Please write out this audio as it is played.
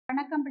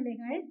வணக்கம்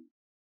பிள்ளைகள்.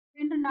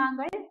 இன்று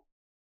நாங்கள்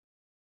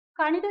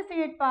கணித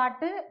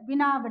செயற்பாட்டு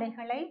வினா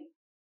விடைகளை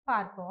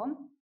பார்ப்போம்.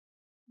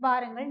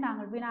 வாருங்கள்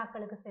நாங்கள்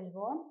வினாக்களுக்கு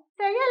செல்வோம்.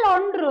 செயல்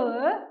 1,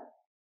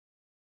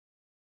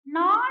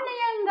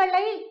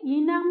 நாணயங்களை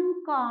இனம்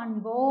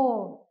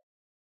காண்போம்.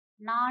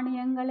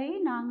 நாணயங்களை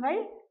நாங்கள்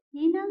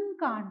இனம்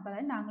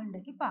காண்பதை நாங்கள்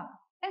இன்றைக்கு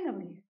பார்ப்போம். என்ன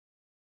பிள்ளைகள்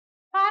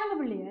பாருங்க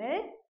பிள்ளைகள்,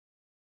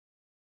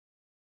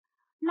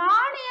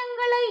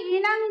 நாணயங்களை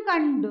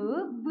இனங்கண்டு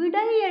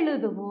விடை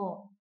எழுதுவோம்.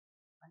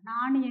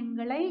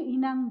 நாணயங்களை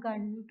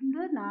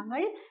இனங்கண்டு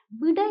நாங்கள்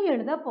விடை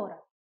எழுத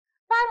போறோம்.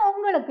 பாருங்க,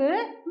 உங்களுக்கு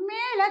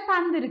மேல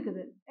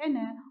தந்திருக்குது என்ன,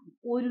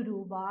 1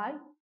 ரூபாய்,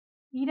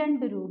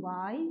 2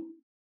 ரூபாய்,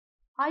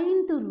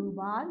 5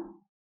 ரூபாய்,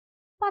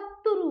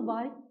 10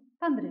 ரூபாய்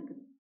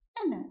தந்திருக்குது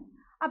என்ன.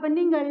 அப்ப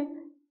நீங்கள்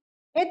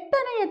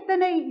எத்தனை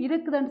எத்தனை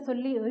இருக்குதுன்னு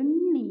சொல்லி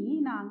எண்ணி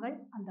நாங்கள்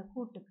அந்த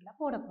கூட்டுக்குள்ள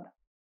போட போறோம்.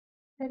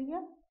 சரியா?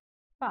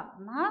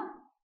 பாருமா,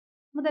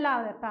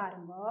 முதலாவது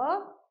பாருங்க,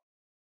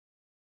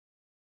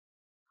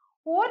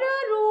 1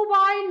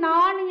 ரூபாய்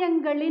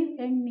நாணயங்களின்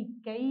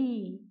எண்ணிக்கை.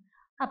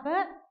 அப்ப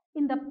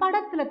இந்த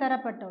படத்துல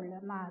தரப்பட்டுள்ள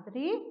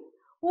மாதிரி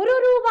 1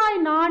 ரூபாய்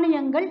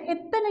நாணயங்கள்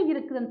எத்தனை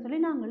இருக்குதுன்னு சொல்லி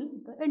நாங்கள்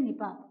இப்ப எண்ணி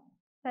பார்ப்போம்.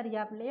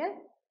 சரியா பிள்ளையர்?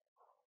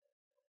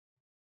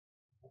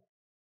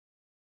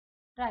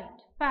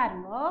 ரைட்.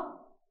 பாருங்க,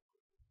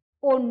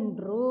 1,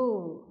 2,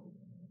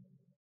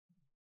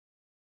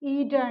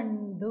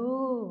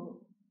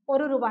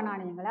 1 ரூபாய்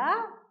நாணயங்களா,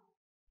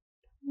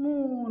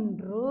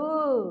 3,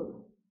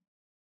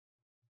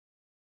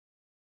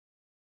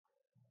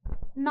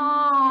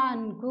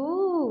 4,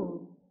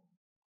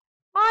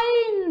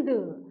 5.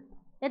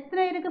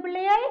 எத்தனை இருக்கு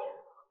பிள்ளைகள்?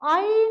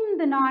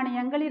 5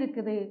 நாணயங்கள்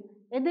இருக்குது.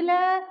 எதுல?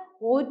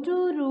 1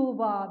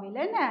 ரூபாவில்.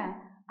 என்ன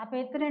அப்ப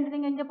எத்தனை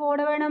நீங்க இங்க போட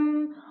வேணும்?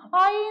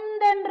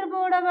 5 என்று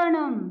போட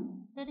வேணும்.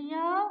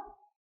 சரியா?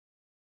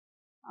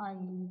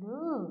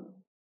 5.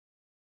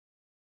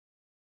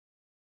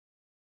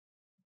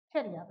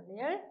 சரியா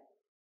பிள்ளைகள்?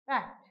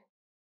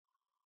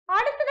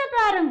 அடுத்தது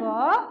பாருங்க,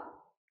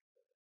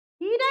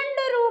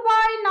 2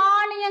 ரூபாய்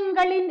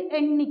நாணயங்களின்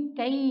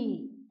எண்ணிக்கை.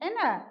 என்ன,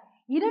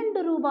 2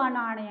 ரூபாய்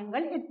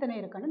நாணயங்கள் எத்தனை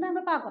இருக்குன்னு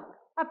நாங்க பார்க்கணும்.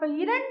 அப்ப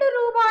 2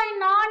 ரூபாய்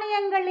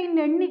நாணயங்களின்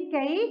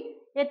எண்ணிக்கை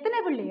எத்தனை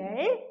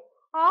பிள்ளைகள்?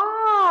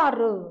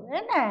 6.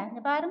 என்ன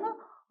பாருங்க,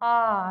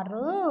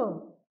 6.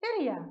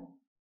 சரியா?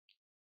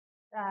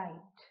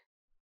 ரைட்.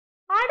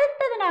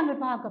 அடுத்தது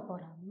நாங்கள் பார்க்க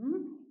போறோம்,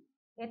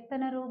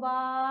 எத்தனை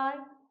ரூபாய்?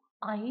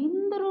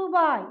 5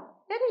 ரூபாய்.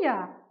 சரியா?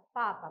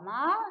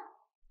 பாப்போமா?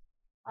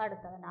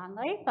 அடுத்தது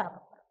நாங்கள் பார்க்க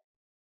போறோம்.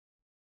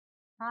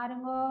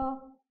 பாருங்க,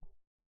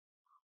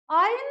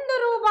 5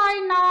 ரூபாய்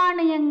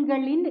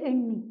நாணயங்களின்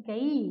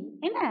எண்ணிக்கை.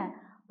 என்ன,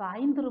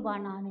 5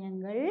 ரூபாய்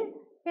நாணயங்கள்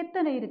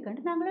எத்தனை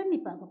இருக்குன்னு நாங்கள் எண்ணி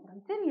பார்க்க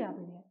போறோம். சரியா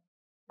பிள்ளையா?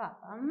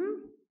 பாப்போம்.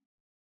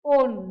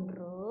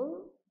 1,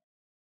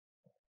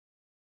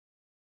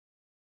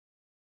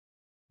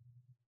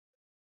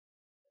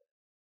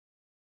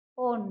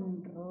 1,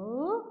 2,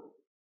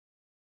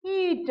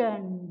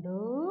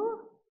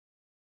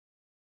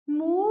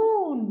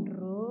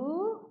 3,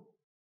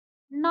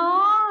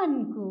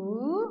 4,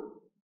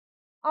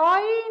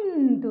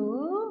 5,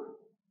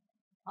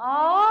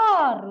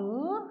 6,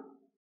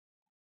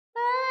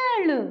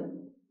 7.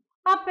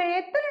 அப்ப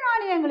எத்தனை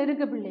நாணயங்கள்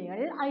இருக்கு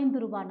பிள்ளைகள்? 5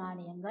 ரூபாய்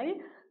நாணயங்கள்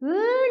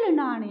 7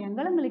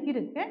 நாணயங்கள் உங்களுக்கு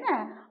இருக்கு. என்ன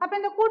அப்ப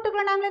இந்த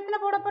கூட்டுக்குள்ள நாங்கள் எத்தனை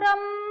போட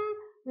போறோம்?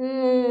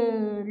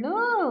 7.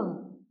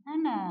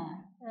 என்ன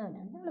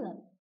 7.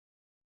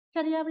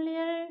 சரியா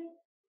பிள்ளைகள்?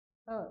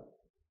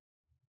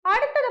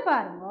 அடுத்தது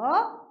பாருங்க,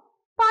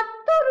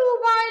 10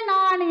 ரூபாய்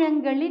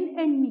நாணயங்களின்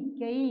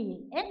எண்ணிக்கை.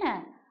 என்ன,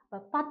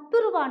 10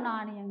 ரூபாய்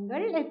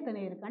நாணயங்கள் எத்தனை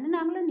இருக்குன்னு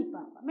நாங்களும் எண்ணி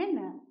பார்ப்போம். என்ன,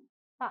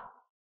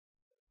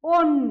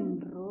 1,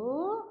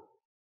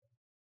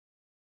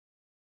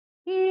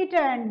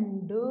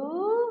 2,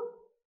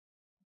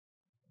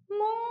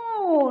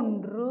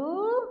 3,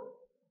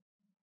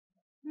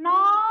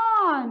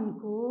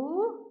 4,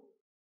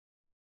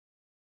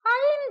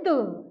 5.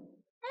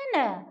 என்ன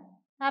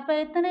அப்ப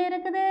எத்தனை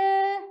இருக்குது?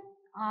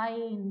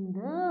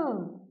 5.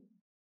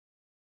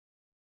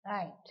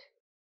 ரைட்.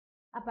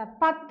 அப்ப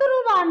 10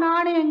 ரூபாய்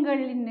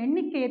நாணயங்களின்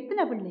எண்ணிக்கை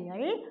எத்தனை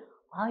பிள்ளைகள்?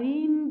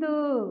 5.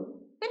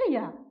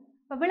 சரியா?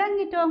 இப்ப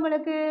விளங்கிட்டு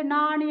உங்களுக்கு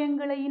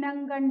நாணயங்களை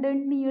இனங்கண்டு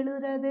எண்ணி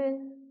எழுதுறது,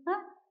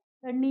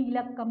 எண்ணி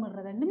இலக்கம்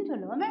இடுறதுன்னு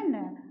சொல்லுவோம். என்ன,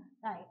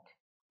 ரைட்.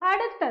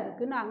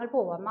 அடுத்ததுக்கு நாங்கள்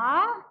போவோமா?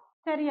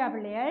 சரியா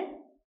பிள்ளைகள்?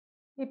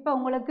 இப்ப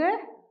உங்களுக்கு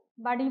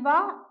வடிவா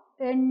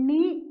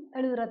எண்ணி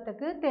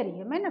எழுதுறதுக்கு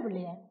தெரியும். என்ன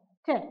பிள்ளைகள்?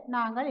 சரி,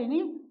 நாங்கள் இனி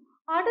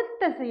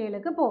அடுத்த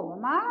செயலுக்கு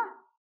போவோமா?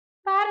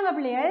 பாருங்க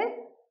பிள்ளைகள்,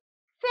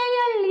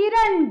 செயல்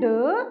 2,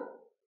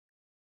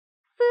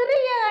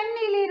 சிறிய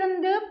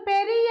எண்ணிலிருந்து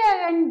பெரிய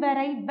எண்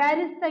வரை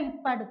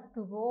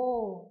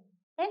வரிசைப்படுத்துவோம்.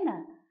 என்ன,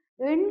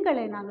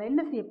 எண்களை நாங்கள்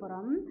என்ன செய்ய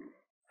போறோம்?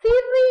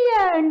 சிறிய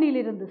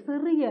எண்ணிலிருந்து,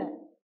 சிறிய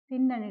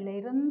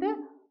சின்னனிலிருந்து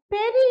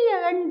பெரிய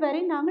எண்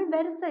வரை நாங்கள்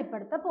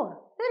வரிசைப்படுத்த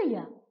போறோம்.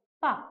 சரியா?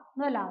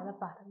 முதலாவது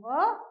பாருங்க,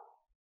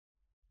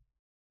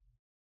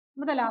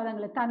 முதலாவது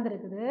எங்களுக்கு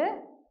தந்திருக்குது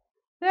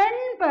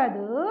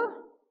 80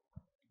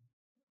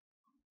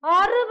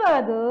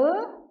 60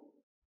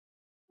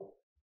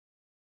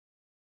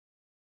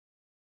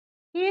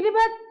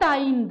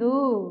 25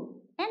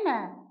 என்ன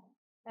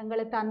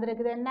எங்களுக்கு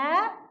தந்திருக்குது என்ன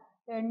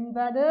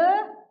 80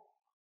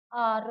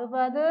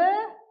 60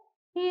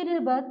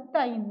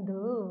 25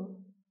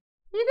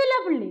 இதுல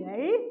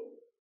பிள்ளைகள்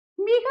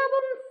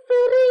மிகவும்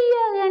சிறிய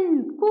எண்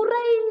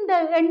குறைந்த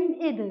எண்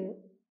எது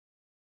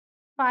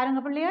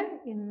பாருங்க பிள்ளைகள்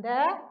இந்த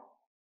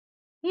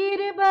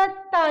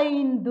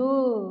 25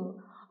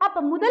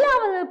 அப்ப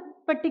முதலாவது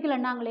பெட்டிக்குள்ள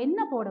நாங்கள் என்ன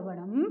போட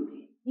வேணும்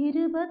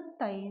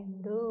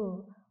 25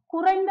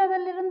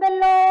 குறைந்ததில்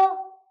இருந்தல்லோ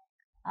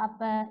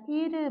அப்ப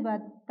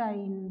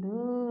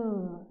 25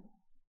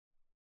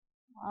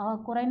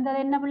 குறைந்தது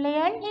என்ன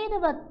பிள்ளைகள்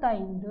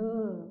 25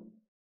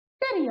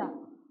 சரியா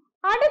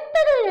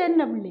அடுத்தது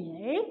என்ன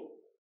பிள்ளைகள்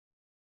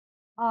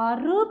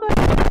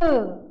 60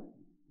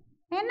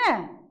 என்ன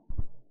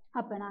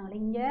அப்ப நாங்கள்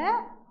இங்க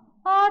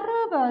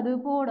 60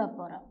 போட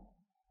போறோம்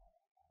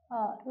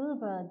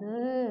 60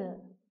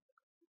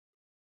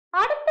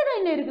 அடுத்தது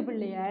என்ன இருக்கு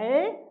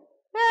பிள்ளைகள்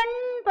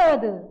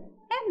 80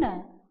 என்ன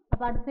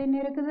அப்ப அடுத்து என்ன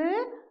இருக்குது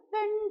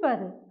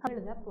 80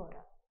 எழுத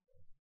போறோம்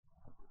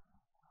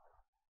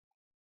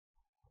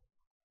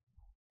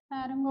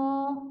பாருங்க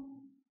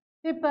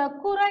இப்ப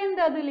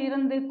குறைந்ததில்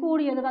இருந்து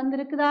கூடியது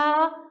வந்திருக்குதா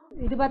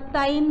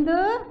 25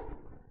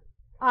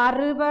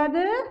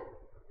 60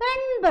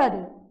 80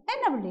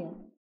 என்ன பிள்ளைகள்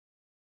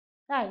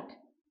ரைட்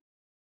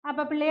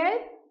அப்ப பிள்ளைகள்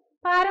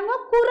பாருங்க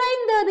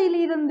குறைந்ததில்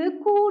இருந்து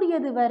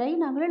கூடியது வரை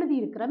நாங்கள் எழுதி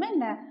இருக்கிறோம்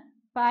என்ன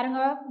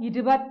பாருங்க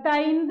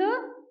 25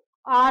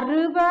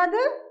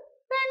 60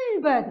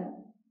 80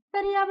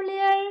 சரியா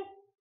பிள்ளைகள்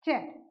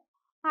சரி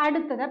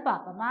அடுத்ததை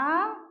பார்ப்போமா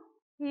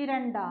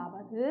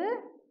இரண்டாவது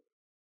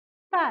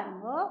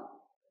பாருங்க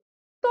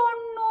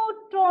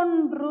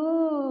 91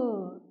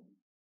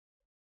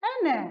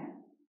 என்ன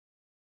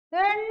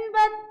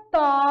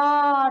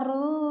 86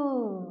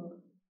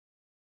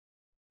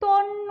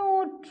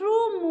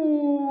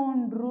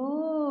 93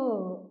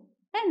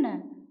 என்ன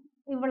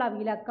இவ்வளவு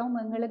இலக்கம்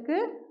எங்களுக்கு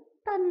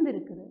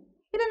தந்திருக்குது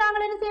இதை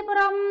நாங்கள் என்ன செய்ய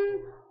போறோம்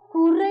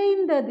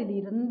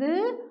குறைந்ததிலிருந்து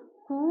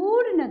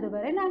கூடினது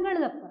வரை நாங்கள்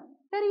எழுத போறோம்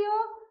சரியோ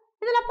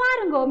இதுல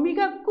பாருங்க மிக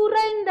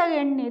குறைந்த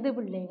எண் எது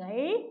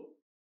பிள்ளைகள்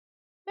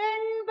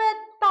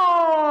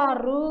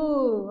 86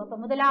 அப்ப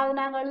முதலாவது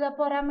நாங்கள் எழுத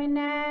போறோம் என்ன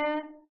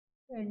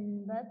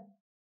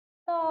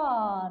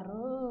 86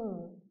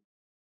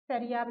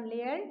 சரியா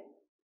பிள்ளைகள்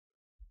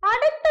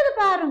அடுத்தது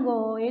பாருங்க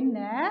என்ன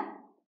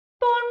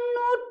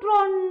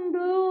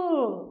 91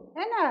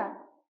 என்ன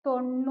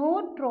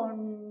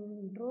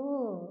 91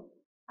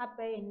 அப்ப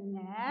என்ன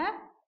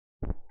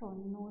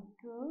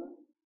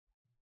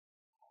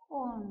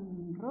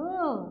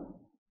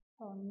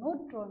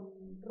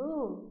 91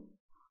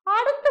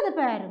 அடுத்தது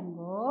பாருங்க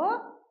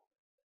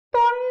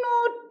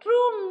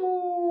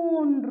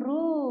 93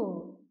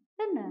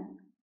 என்ன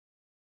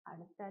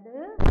அடுத்தது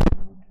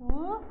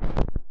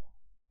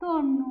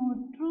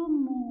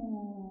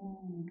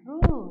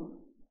 93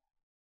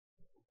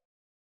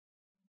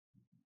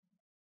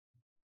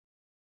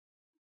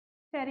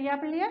 சரியா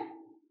பிள்ளைய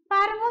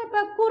பாருங்க இப்ப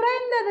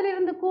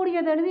குறைந்ததிலிருந்து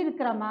கூடியது எழுதி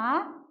இருக்கிறோமா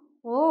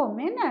ஓம்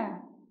என்ன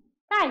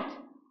ரைட்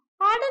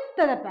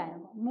அடுத்ததை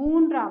பாருங்க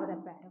மூன்றாவது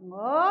பாருங்க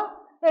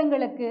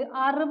எங்களுக்கு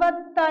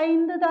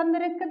 65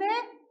 தந்திருக்குது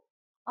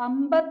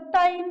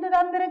 55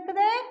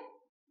 தந்திருக்குது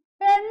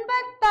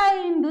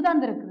 85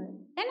 தந்திருக்குது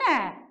என்ன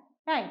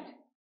ரைட்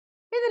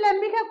இதுல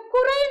மிக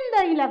குறைந்த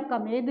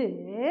இலக்கம் எது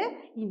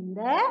இந்த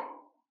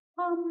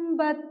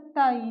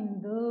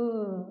 55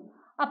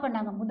 அப்ப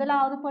நாங்க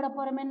முதலாவது போட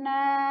போறோம் என்ன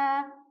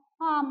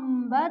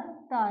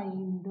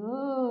 55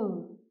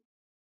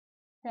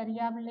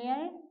 சரியா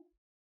பிள்ளைகள்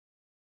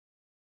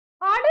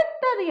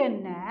அடுத்தது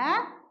என்ன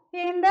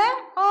இந்த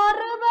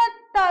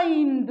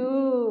 65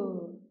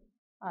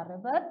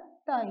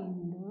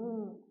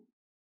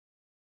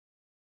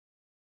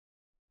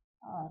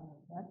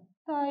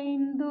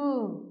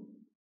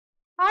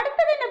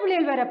 அடுத்தது என்ன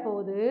பிள்ளைகள்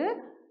வரப்போகுது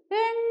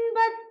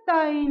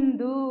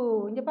 85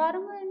 இங்க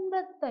பாருங்க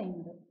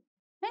 85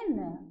 என்ன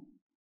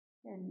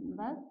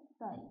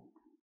 85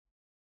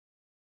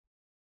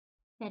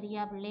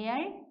 சரியா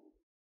பிள்ளைகள்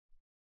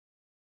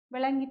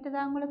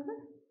விளங்கிட்டதா உங்களுக்கு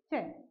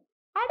சரி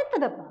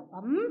அடுத்ததை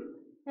பார்ப்போம்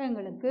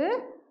எங்களுக்கு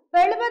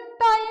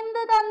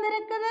 75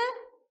 தந்திருக்குது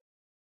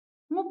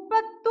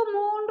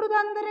 33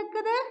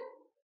 தந்திருக்குது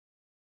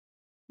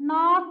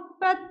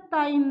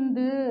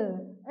 45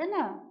 என்ன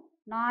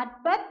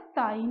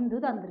 45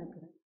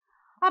 தந்திருக்குது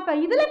அப்ப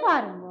இதுல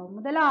பாருங்க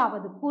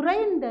முதலாவது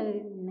குறைந்த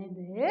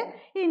இது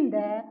இந்த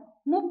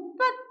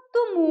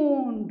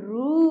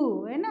 33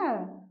 என்ன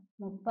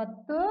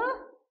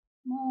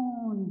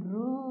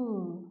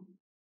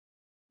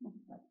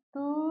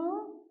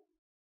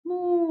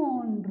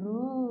 33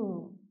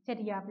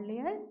 சரியா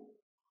பிள்ளைகள்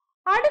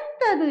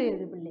அடுத்தது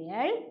எது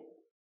பிள்ளைகள்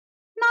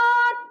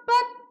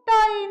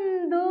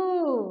 45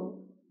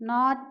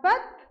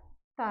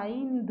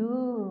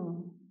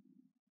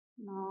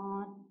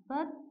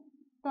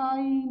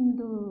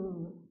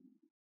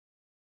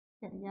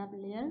 சரியா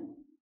பிள்ளைகள்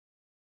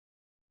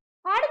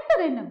அடுத்த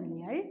அடுத்தது என்ன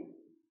பிள்ளைகள்?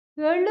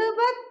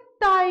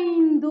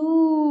 75.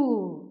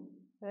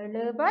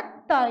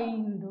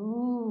 75.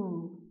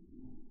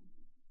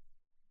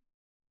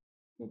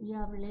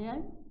 சரியா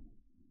பிள்ளைகள்?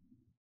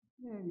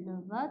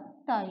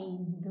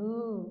 75.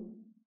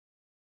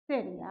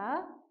 சரியா?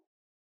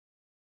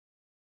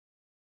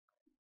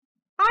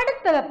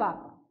 அடுத்தத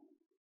பார்ப்போம்.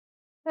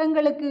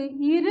 எங்களுக்கு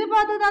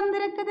 20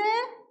 தந்திருக்குது,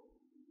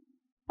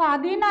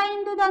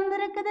 15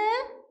 தந்திருக்குது,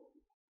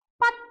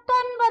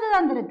 19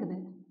 தந்திருக்குது.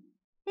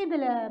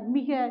 இதுல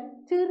மிக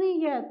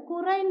சிறிய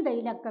குறைந்த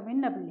இலக்கம்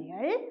என்ன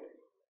பிள்ளைகள்?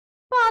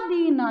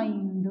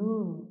 15.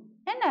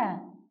 என்ன?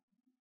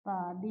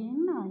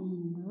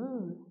 15.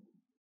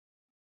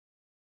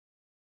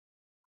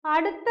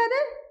 அடுத்தது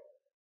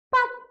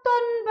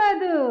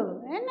 19.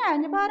 என்ன?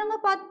 இங்க பாருங்க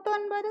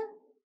 19.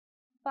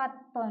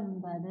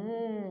 19.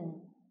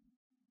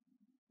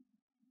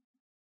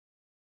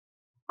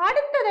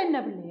 அடுத்தது என்ன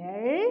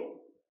பிள்ளைகள்?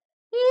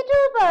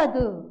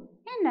 20.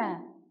 என்ன?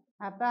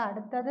 அப்ப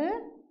அடுத்தது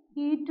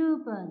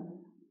 20.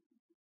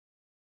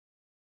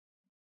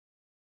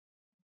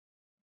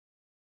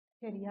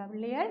 சரியா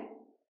பிள்ளைகள்?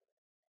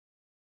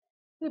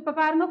 இப்ப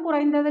பாருங்க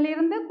குறைந்ததுல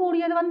இருந்து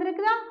கூடியது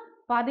வந்திருக்குதா?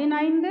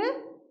 15,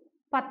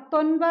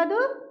 19,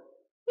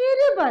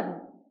 20.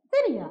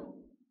 சரியா?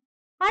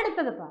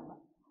 அடுத்தது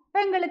பார்ப்போம்.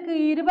 எங்களுக்கு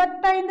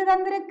 25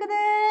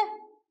 தந்திருக்குது,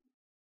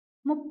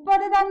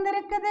 30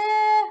 தந்திருக்குது,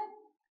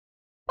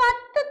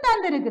 10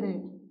 தந்திருக்குது.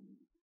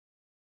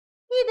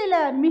 இதுல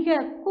மிக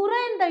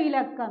குறைந்த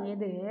இலக்கம்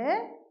எது?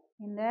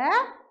 இந்த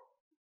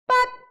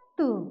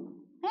 10.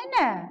 என்ன?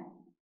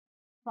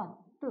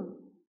 10.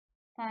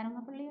 பாருங்க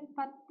பிள்ளைகள்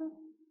 10.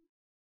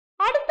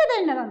 அடுத்தது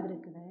என்ன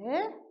வந்திருக்குது?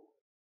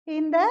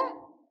 இந்த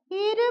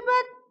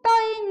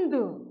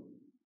 25.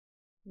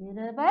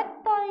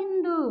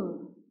 25.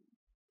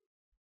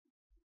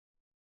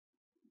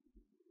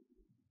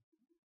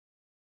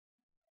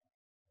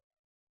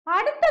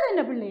 அடுத்தது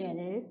என்ன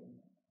பிள்ளைகள்?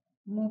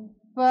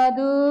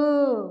 30.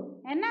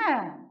 என்ன?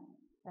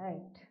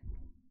 ரைட்.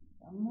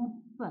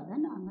 30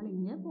 நாங்கள்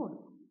இங்கே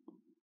போடுவோம்.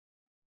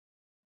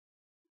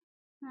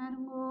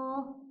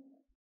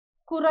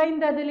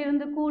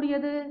 குறைந்ததிலிருந்து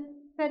கூடியது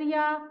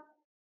சரியா?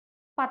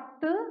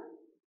 10,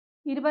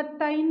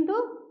 25,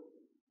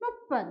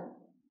 30.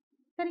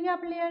 சரியா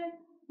பிள்ளைகள்?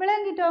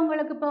 விளங்கிட்டு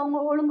உங்களுக்கு இப்போ உங்க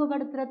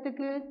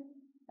ஒழுங்குபடுத்துறதுக்கு.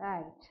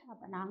 ரைட்.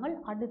 அப்ப நாங்கள்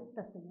அடுத்த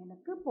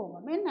செயலுக்கு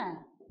போவோம். என்ன?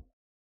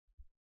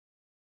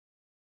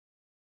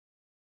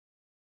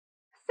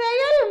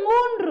 செயல்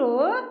 3.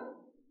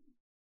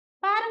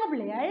 பாருங்க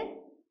பிள்ளைகள்,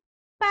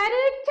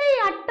 பரீட்சை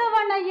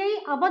அட்டவணையை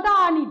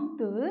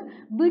அவதானித்து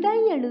விடை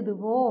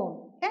எழுதுவோம்.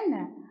 என்ன?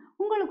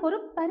 உங்களுக்கு ஒரு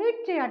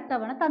பரீட்சை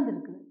அட்டவணை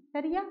தந்திருக்கு.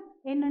 சரியா?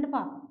 என்னன்னு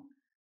பார்ப்போம்.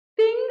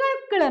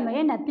 திங்கட்கிழமை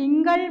என்ன?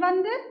 திங்கள்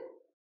வந்து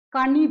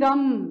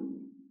கணிதம்,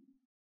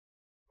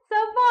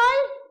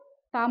 செவ்வாய்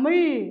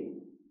தமிழ்,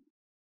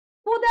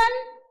 புதன்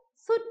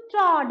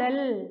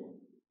சுற்றாடல்,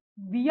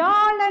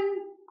 வியாழன்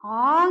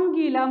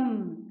ஆங்கிலம்,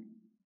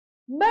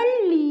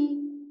 வெள்ளி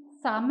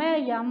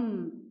சமயம்,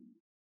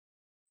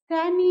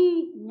 சனி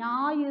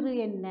ஞாயிறு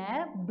என்ன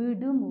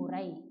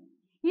விடுமுறை.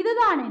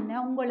 இதுதான் என்ன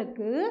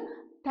உங்களுக்கு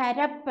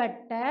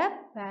தரப்பட்ட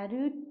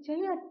பரீட்சை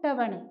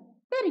அட்டவணை.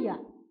 சரியா?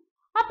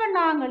 அப்ப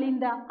நாங்கள்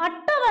இந்த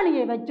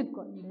அட்டவணையை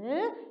வச்சுக்கொண்டு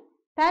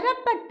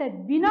தரப்பட்ட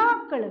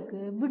வினாக்களுக்கு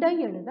விடை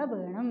எழுத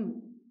வேணும்.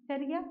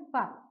 சரியா?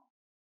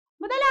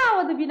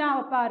 முதலாவது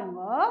வினாவை பாருங்க.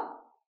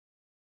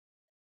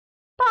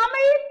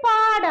 தமிழ்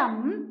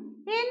பாடம்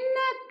என்ன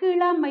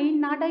கிழமை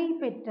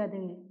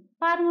நடைபெற்றது?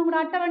 பாருங்க உங்க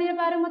அட்டவணையை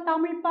பாருங்க.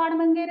 தமிழ்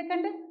பாடம் எங்க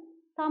இருக்கு?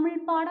 தமிழ்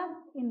பாடம்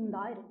இந்த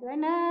இருக்கு.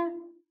 என்ன?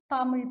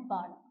 தமிழ்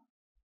பாடம்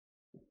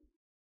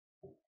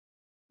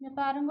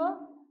பாருங்க.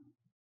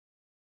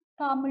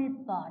 தமிழ்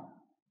பாடம்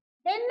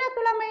என்ன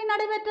கிழமை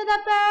நடைபெற்றது?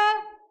 அப்ப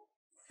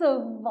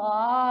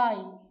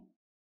செவ்வாய்.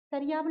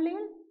 சரியா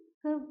பிள்ளைகள்?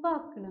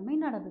 செவ்வாய்க்கிழமை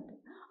நடந்தது.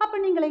 அப்ப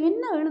நீங்களை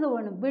என்ன எழுத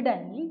வேணும்?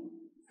 விடை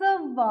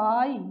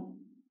செவ்வாய்.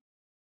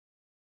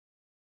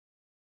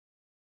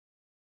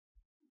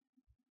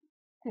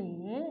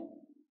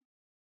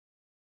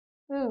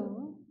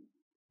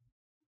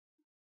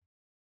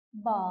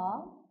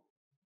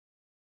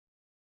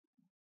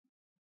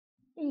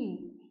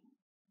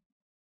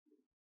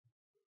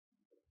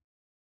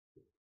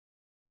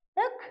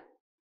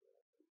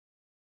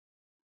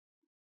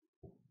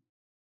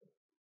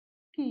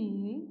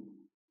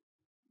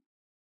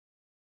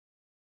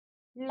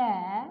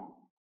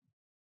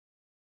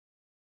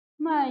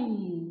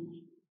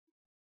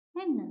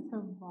 என்ன?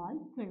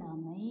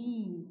 செவ்வாய்க்கிழமை.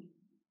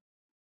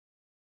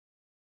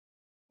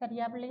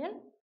 சரியா பிள்ளைகள்?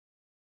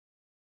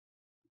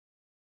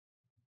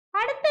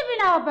 அடுத்த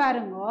வினாவை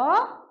பாருங்க.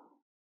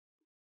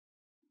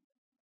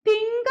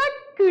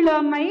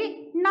 திங்கட்கிழமை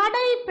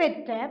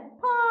நடைபெற்ற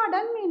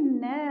பாடம்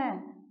என்ன?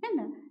 என்ன?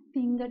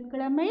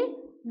 திங்கட்கிழமை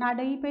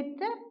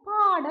நடைபெற்ற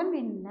பாடம்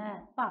என்ன?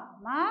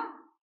 பாப்போமா?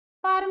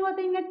 பாருங்க.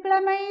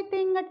 திங்கட்கிழமை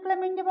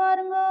இங்க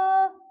பாருங்க.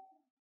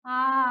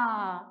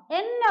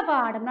 என்ன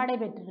பாடம்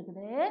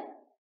நடைபெற்றிருக்குது?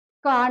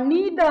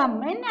 கணிதம்.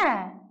 என்ன?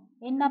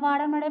 என்ன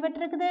பாடம்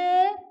நடைபெற்றிருக்குது?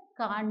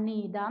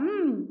 கணிதம்.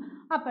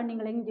 அப்ப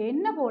நீங்கள் இங்க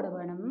என்ன போட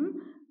வேணும்?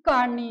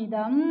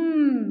 கணிதம்.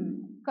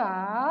 க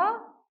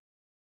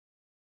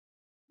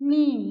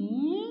நீ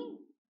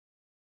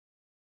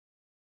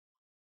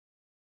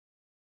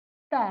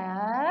த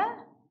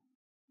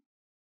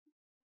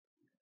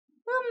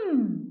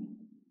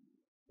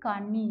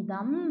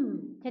கணிதம்.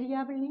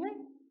 சரியா பிள்ளைகள்?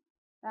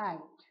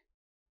 ரைட்.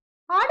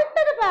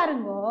 அடுத்தது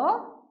பாருங்கோ,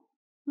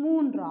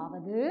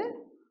 மூன்றாவது.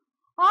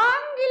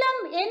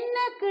 ஆங்கிலம் என்ன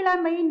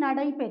கிழமை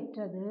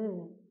நடைபெற்றது?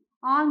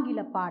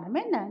 ஆங்கில பாடம்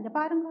என்ன? இங்க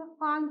பாருங்க,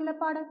 ஆங்கில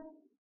பாடம்.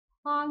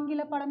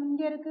 ஆங்கில பாடம்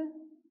இங்க இருக்கு.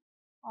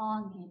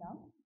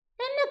 ஆங்கிலம்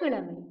என்ன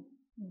கிழமை?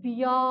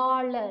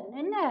 வியாழன்.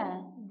 என்ன?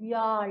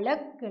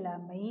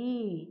 வியாழக்கிழமை.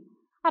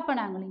 அப்ப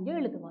நாங்கள் இங்க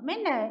எழுதுவோம்.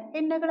 என்ன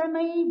என்ன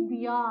கிழமை?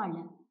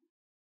 வியாழன்.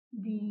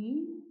 வி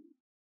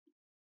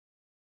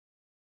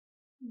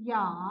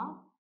யா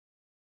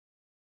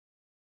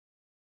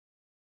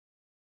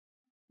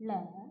ல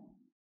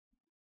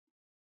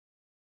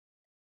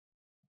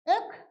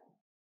எக்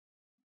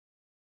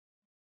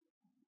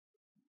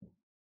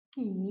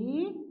கி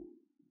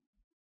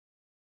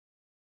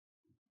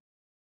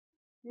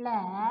ல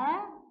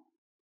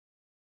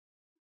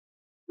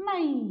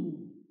மை.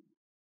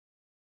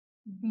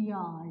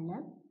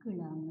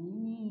 வியாழக்கிழமை.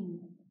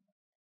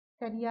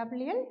 சரியா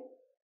பிள்ளைகள்?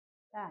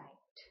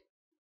 ரைட்.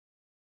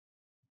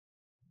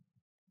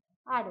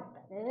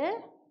 அடுத்தது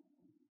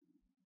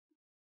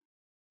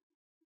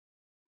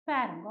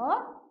பாருங்க,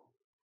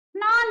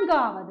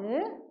 நான்காவது.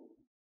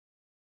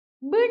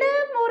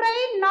 விடுமுறை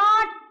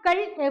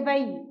நாட்கள்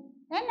எவை?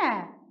 என்ன?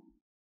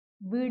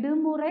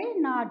 விடுமுறை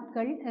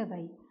நாட்கள்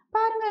எவை?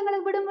 பாருங்க,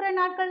 எங்களுக்கு விடுமுறை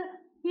நாட்கள்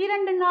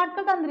 2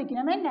 நாட்கள்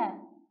தந்திருக்கிறோம். என்ன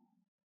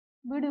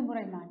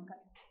விடுமுறை நாட்கள்?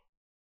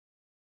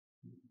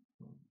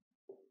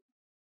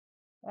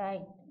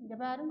 இங்க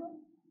பாருங்க,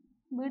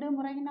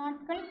 விடுமுறை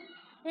நாட்கள்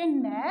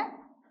என்ன?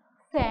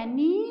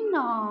 சனி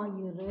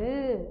ஞாயிறு.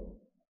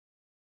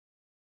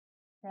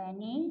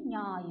 சனி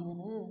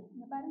ஞாயிறு.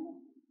 இங்க பாருங்க,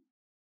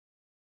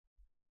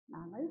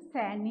 நாங்கள்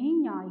சனி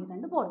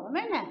ஞாயிறு போடுவோம்.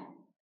 என்ன?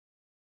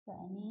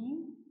 சனி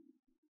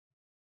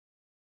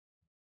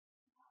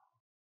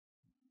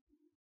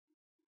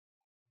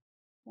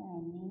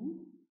சனி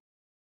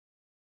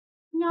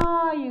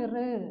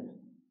ஞாயிறு.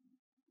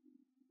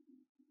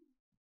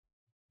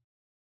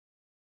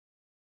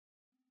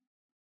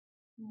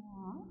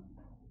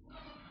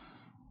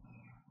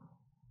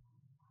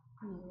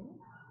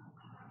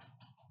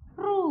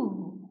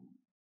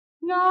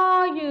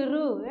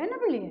 ஞாயிறு. என்ன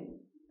பிள்ளைங்க?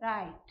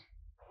 ரைட்.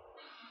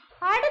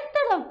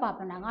 அடுத்ததை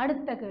பார்ப்போம். நாங்கள்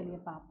அடுத்த கேள்வியை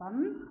பார்ப்போம்.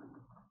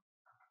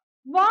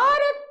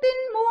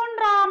 வாரத்தின்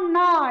 3ஆம்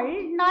நாள்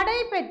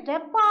நடைபெற்ற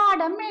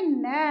பாடம்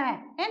என்ன?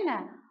 என்ன?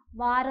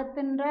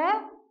 வாரத்தின்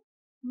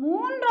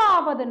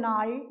 3வது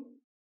நாள்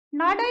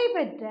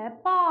நடைபெற்ற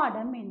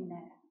பாடம் என்ன?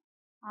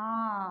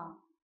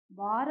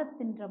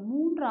 வாரத்தின்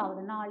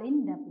 3வது நாள்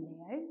என்ன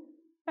பிள்ளைகள்?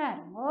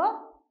 பாருங்க,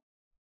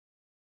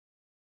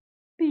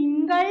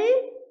 திங்கள்,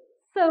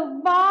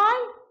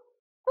 செவ்வாய்,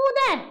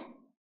 புதன்.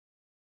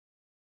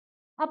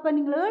 அப்ப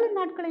நீங்கள் 7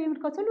 நாட்களையும்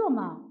இருக்க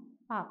சொல்லுவோமா?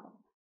 பார்ப்போம்.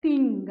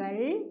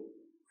 திங்கள்,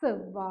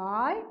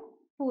 செவ்வாய்,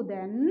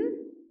 புதன்,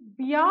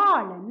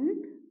 வியாழன்,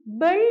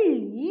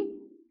 வெள்ளி,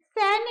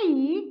 சனி,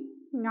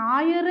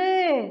 ஞாயிறு.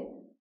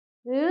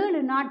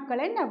 7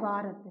 நாட்கள் என்ன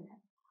வாரத்தில்.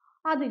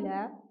 அதுல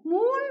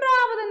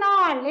 3வது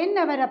நாள்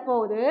என்ன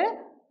வரப்போகுது?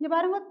 இங்க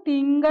பாருங்க,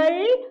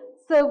 திங்கள்,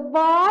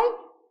 செவ்வாய்,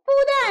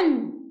 புதன்.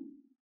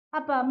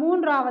 அப்ப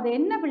 3வது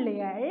என்ன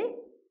பிள்ளைகள்?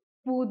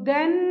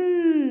 புதன்.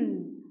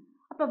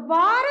 அப்ப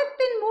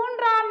வாரத்தின்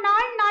 3ஆம்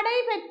நாள்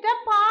நடைபெற்ற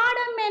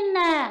பாடம் என்ன?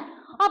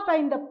 அப்ப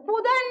இந்த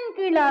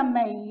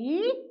புதன்கிழமை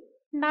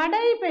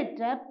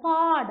நடைபெற்ற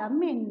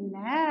பாடம் என்ன?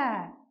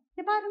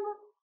 பாருங்க,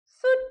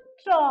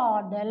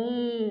 சுற்றாடல்.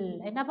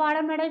 என்ன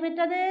பாடம்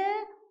நடைபெற்றது?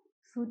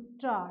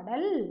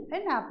 சுற்றாடல்.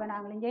 என்ன? அப்ப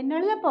நாங்கள் இங்க என்ன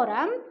எழுத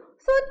போறோம்?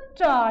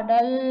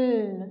 சுற்றாடல்.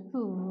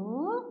 சு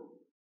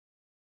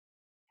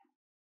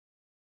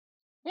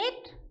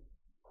இட்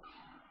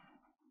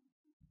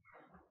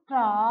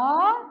ட்ரா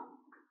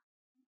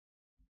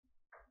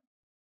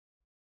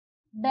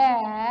ட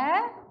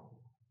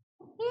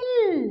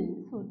இல்.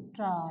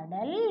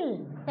 சுற்றாடல்.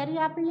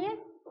 சரியா பிள்ளையே?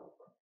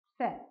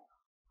 சரி.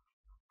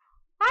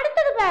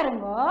 அடுத்தது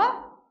பாருங்க,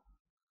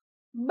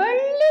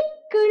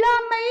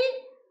 வெள்ளிக்கிழமை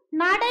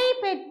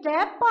நடைபெற்ற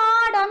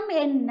பாடம்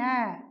என்ன?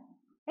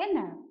 என்ன?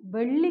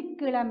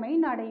 வெள்ளிக்கிழமை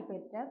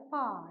நடைபெற்ற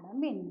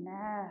பாடம் என்ன?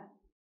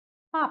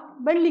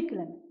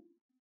 வெள்ளிக்கிழமை.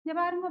 இங்க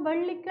பாருங்க,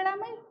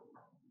 வெள்ளிக்கிழமை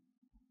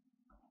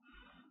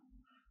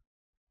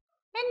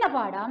என்ன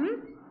பாடம்?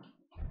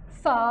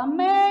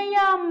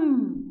 சமயம்.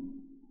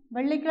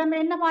 வெள்ளிக்கிழமை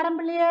என்ன பாடம்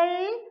பிள்ளைகள்?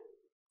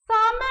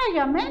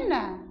 சமயம். என்ன?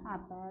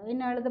 அப்ப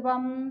என்ன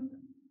எழுதுவோம்?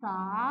 சா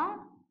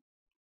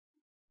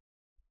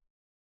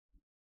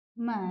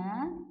ம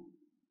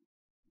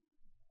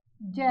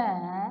ஜ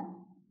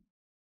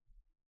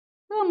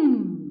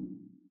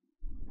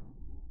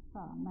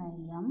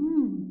சமயம்.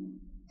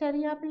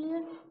 சரியா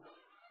பிள்ளைகள்?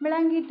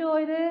 விளங்கிட்டோ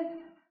இது?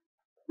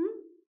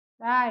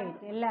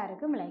 ரைட்.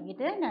 எல்லாருக்கும்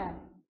விளங்கிட்டு.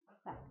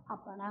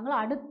 அப்ப நாங்கள்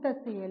அடுத்த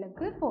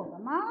செயலுக்கு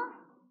போவோமா?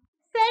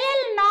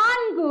 செயல்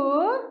 4,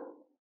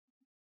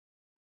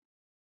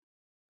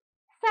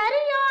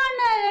 சரியான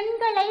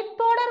எண்களை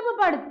தொடர்பு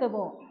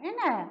படுத்துவோம்.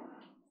 என்ன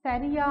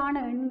சரியான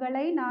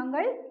எண்களை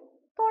நாங்கள்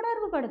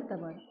தொடர்பு படுத்த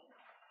வேண்டும்.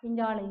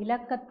 இங்கால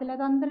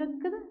இலக்கத்தில்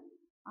தந்திருக்குது,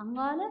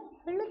 அங்கால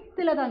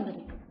எழுத்தில்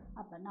தந்திருக்கு.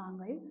 அப்ப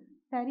நாங்கள்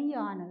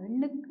சரியான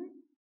எண்ணுக்கு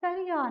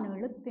சரியான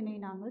எழுத்தினை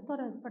நாங்கள்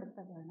தொடர்புபடுத்த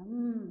வேணும்.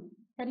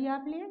 சரியா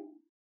பிள்ளையே?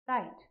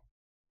 ரைட்.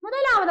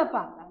 முதலாவது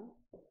பார்க்கலாம்.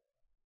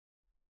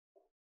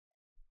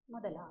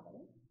 முதலாவது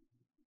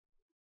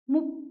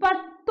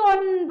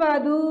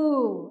 39.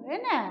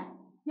 என்ன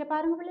இங்க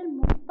பாருங்க பிள்ளை,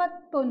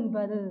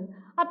 39.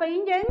 அப்ப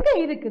இங்க எங்க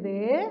இருக்குது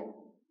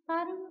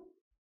பாருங்க,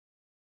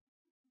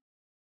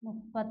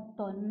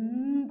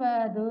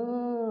 39.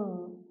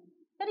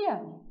 சரியா?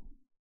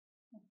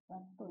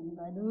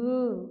 39.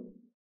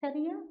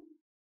 சரியா?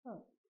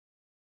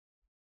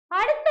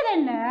 அடுத்தது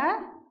என்ன?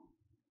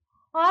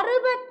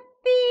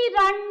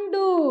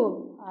 62.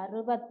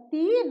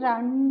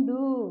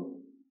 62.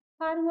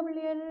 பாருங்க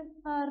பிள்ளைகள்,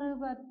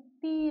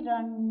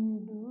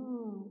 62.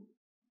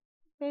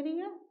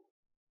 சரியா?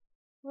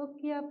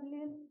 ஓகே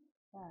பிள்ளைகள்?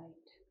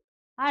 ரைட்.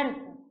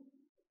 அடுத்து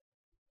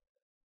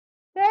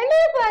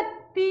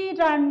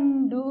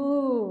 72.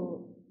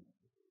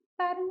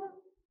 பாருங்க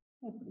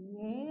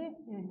எப்படியே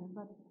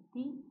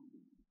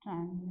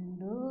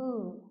 72.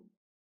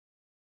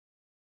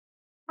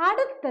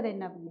 அடுத்தது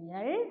என்ன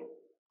பிள்ளைகள்?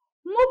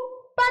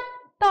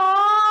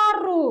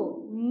 36.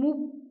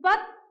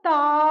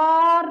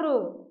 36.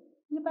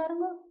 இங்க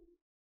பாருங்க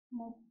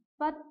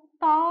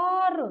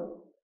 36.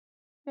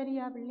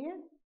 சரியா பிள்ளைய?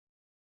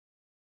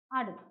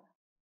 அடுத்து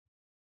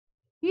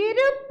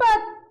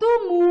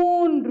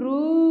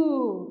 23.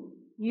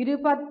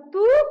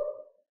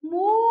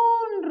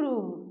 23.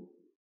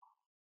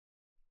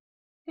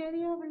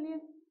 சரியா பிள்ளைய?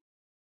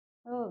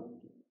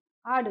 ஓகே.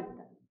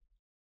 அடுத்து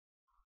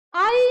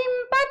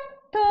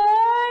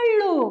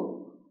 57.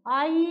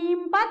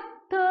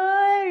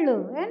 57.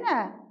 என்ன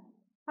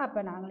அப்ப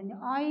நாங்கள்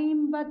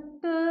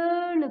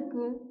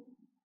 57க்கு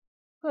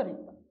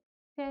குறிப்போம்.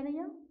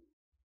 சரியா?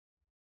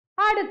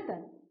 அடுத்து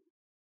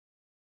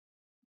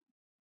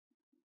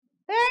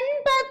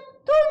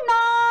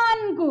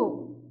 84.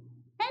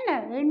 என்ன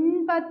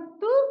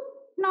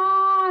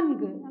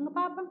 84. அங்க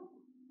பாப்போம்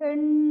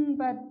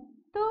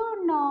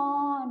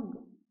 84.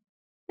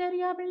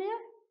 சரியா பிள்ளையா?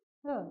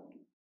 ஓகே.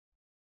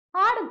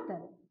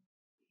 அடுத்தது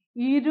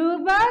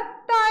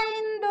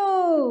 25.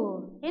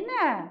 என்ன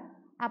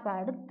அப்ப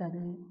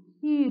அடுத்தது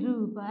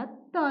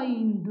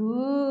 25.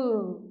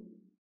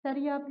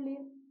 சரியா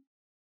பிள்ளையா?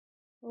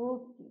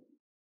 ஓகே.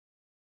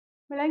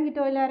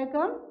 விளங்கிட்டோ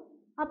எல்லாருக்கும்?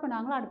 அப்ப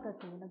நாங்கள் அடுத்த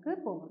செயலுக்கு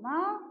போவோமா?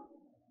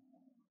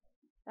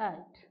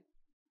 Right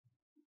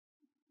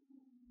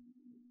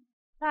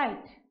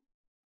right.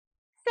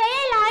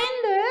 செயல்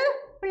 5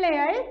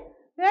 பிள்ளைகள்,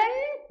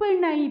 எண்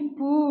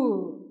பிணைப்பு.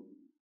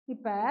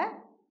 இப்ப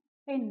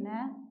என்ன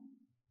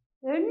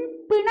எண்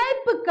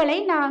பிணைப்புகளை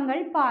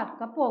நாங்கள்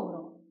பார்க்க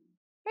போகிறோம்.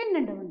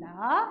 என்னண்டுண்டா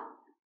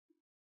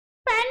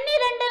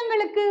 12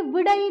 எங்களுக்கு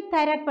விடை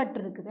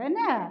தரப்பட்டிருக்குது.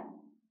 என்ன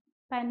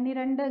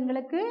 12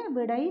 எங்களுக்கு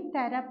விடை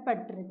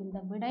தரப்பட்டிருக்கு. இந்த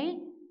விடை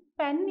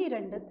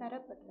 12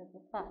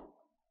 தரப்பட்டிருக்கு.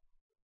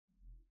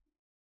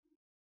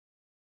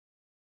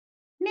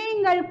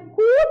 நீங்கள்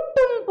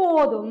கூட்டும்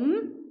போதும்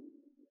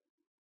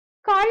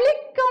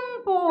கழிக்கும்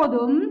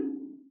போதும்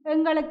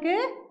எங்களுக்கு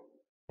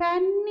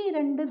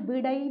 12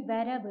 விடை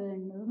வர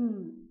வேண்டும்.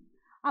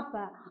 அப்ப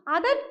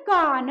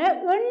அதற்கான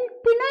எண்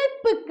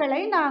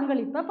பிணைப்புகளை நாங்கள்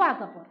இப்ப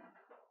பார்க்க போறோம்.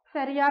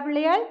 சரியா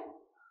பிள்ளைகள்?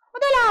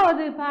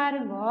 முதலாவது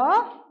பாருங்க,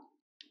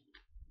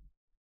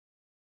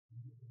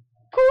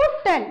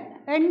 கூட்டல்.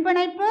 எண்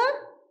பிணைப்பு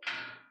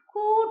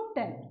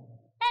கூட்டல்.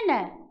 என்ன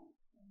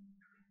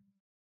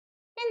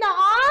இந்த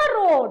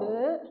 6ஓடு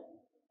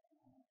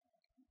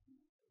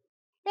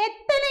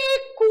எத்தனையை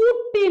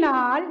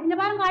கூட்டினால், இந்த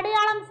பாருங்க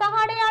அடையாளம் சக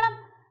அடையாளம்,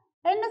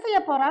 என்ன செய்ய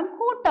போறோம்?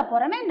 கூட்ட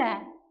போறோம். என்ன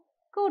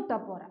கூட்ட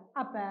போறோம்.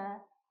 அப்ப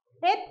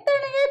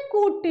எத்தனையை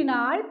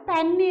கூட்டினால்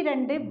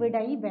 12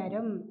 விடை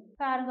வரும்?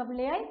 பாருங்க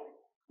பிள்ளைகள்,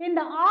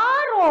 இந்த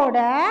 6ஓட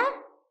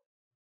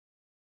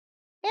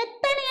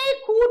எத்தனையை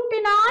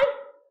கூட்டினால்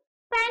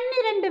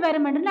 12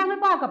 வரும் என்று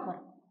நாங்கள் பார்க்க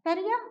போறோம்.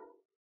 சரியா?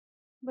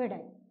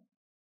 விடை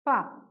பா.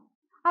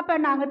 அப்ப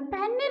நாங்கள்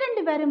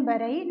 12 வரும்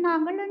வரை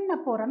நாங்கள் எண்ண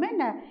போறோம்.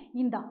 என்ன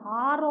இந்த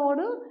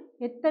 6ஓடு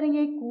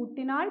எத்தனையை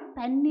கூட்டினால்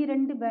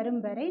 12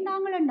 வரும் வரை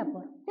நாங்கள் எண்ண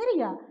போறோம்.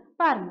 சரியா?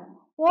 பாருங்க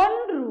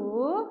 1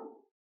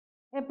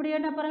 எப்படி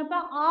என்ன போறோம்? இப்ப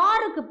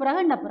 6க்கு பிறகு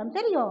என்ன போறோம்?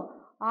 சரியோ?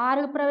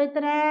 6க்கு பிறகு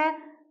எத்தனை?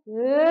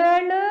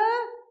 7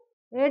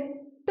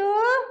 8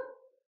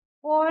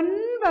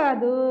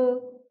 9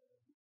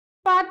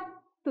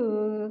 10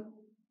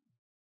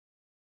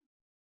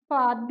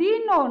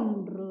 11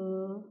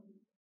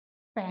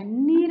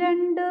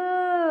 12.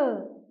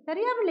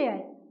 சரியா பிள்ளையா?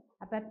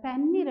 அப்ப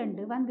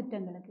 12 வந்துட்டு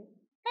எங்களுக்கு.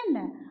 என்ன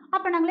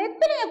அப்ப நாங்கள்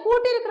எத்தனையை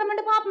கூட்டி இருக்கிறோம்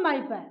பார்ப்போமா?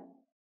 இப்ப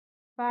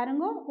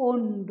பாருங்க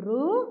 1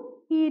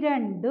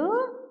 2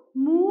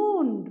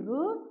 3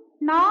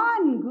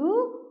 4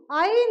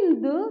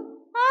 5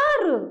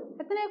 ஆறு.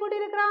 எத்தனை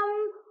கூட்டி இருக்கிறோம்?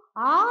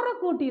 ஆறு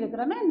கூட்டி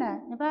இருக்கிறோம். என்ன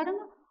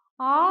பாருங்க,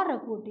 ஆறு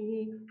கூட்டி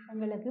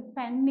எங்களுக்கு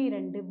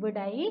 12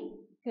 விடை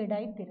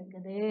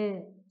கிடைத்திருக்குது.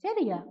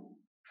 சரியா?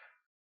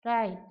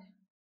 ரைட்.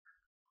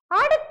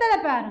 அடுத்தத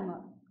பாருங்க.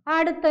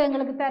 அடுத்து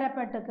எங்களுக்கு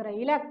தரப்பட்டிருக்கிற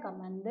இலக்கம்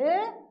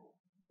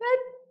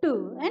 8.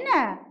 என்ன?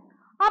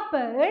 அப்ப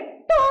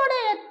 8ஓட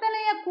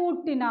எத்தனைய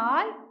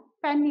கூட்டினால்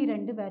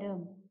 12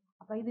 வரும்?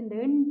 அப்ப இது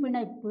எண்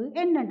பிணைப்பு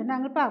என்னன்னு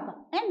நாங்கள்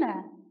பார்க்கலாம். என்ன?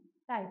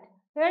 ரைட்.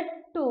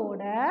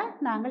 8ஓட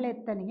நாங்கள்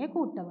எத்தனைய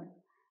கூட்ட வேண்டும்?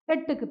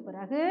 8க்கு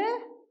பிறகு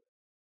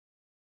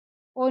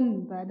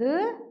 9,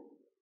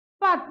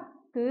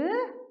 10,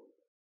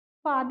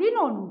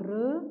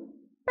 11,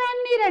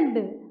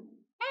 12.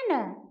 என்ன?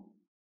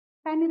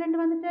 12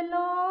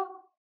 வந்துட்டല്ലോ.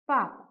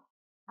 பார்ப்போம்.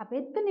 அப்ப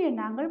எத்தனையை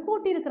நாங்கள்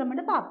கூட்டி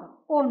இருக்கிறோம்னு பார்ப்போம்.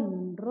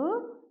 1,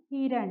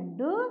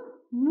 2,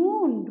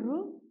 3,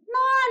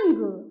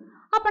 4.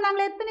 அப்ப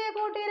நாங்கள் எத்தனையை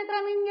கூட்டி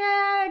இருக்கிறோம்? இங்க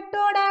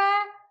 8ஓட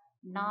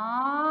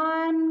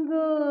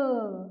 4.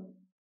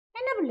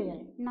 என்ன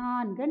பிள்ளைகள்?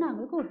 4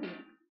 நாங்கள்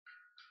கூட்டுவோம்.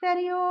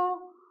 சரியோ?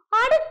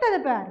 அடுத்தது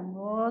பாருங்க,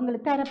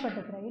 உங்களுக்கு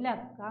தரப்பட்டிருக்கிற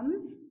இலக்கம்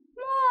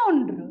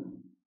 3.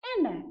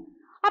 என்ன?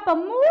 அப்ப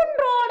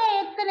 3ஓட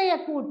எத்தனைய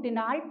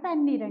கூட்டினால்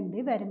 12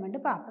 வரும் என்று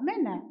பார்ப்போம்.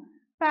 என்ன?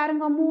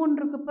 பாருங்க,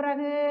 3க்கு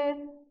பிறகு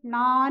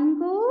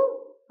 4,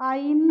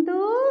 5,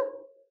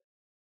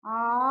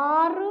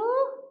 6,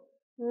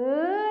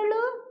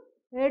 7,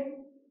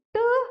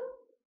 8,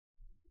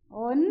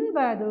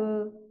 9,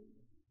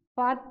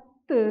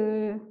 10,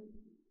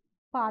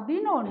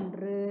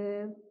 11,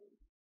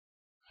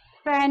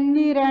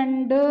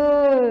 12.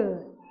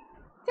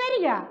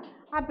 சரியா?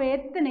 அப்ப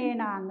எத்தனையை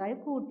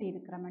நாங்கள் கூட்டி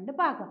இருக்கிறோம் என்று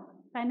பார்க்கணும்.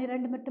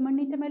 12 மட்டும்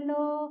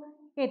பண்ணிட்டோமல்லோ.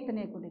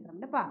 எத்தனையை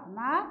கூட்டிக்கிறோம்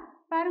பார்க்கலாம்.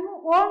 பாருங்க,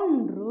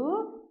 1,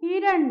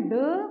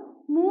 2,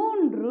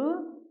 3,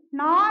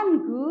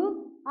 4,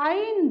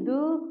 5,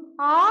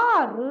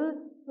 6,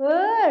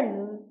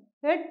 7,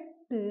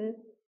 8,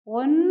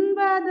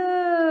 9.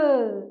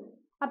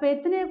 அப்ப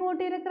எத்தனையை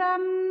கூட்டி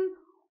இருக்கிறோம்?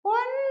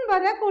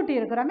 9 கூட்டி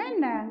இருக்கிறோம்.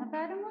 என்ன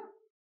பாருங்க,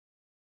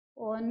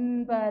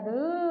 9.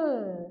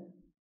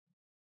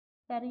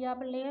 சரியா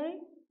பிள்ளைகள்?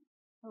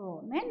 ஓ,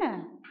 என்ன?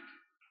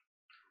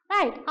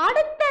 ரைட்.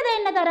 அடுத்தது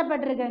என்ன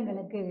தரப்பட்டிருக்கு?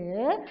 எங்களுக்கு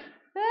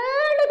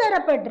 7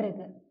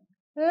 தரப்பட்டிருக்கு.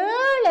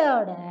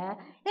 7ஓட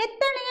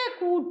எத்தனைய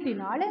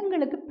கூட்டினால்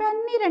எங்களுக்கு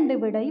 12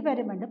 விடை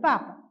வரும் என்று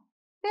பார்ப்போம்.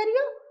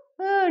 தெரியும்?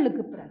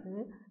 7க்கு பிறகு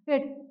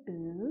 8,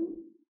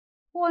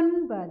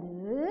 9,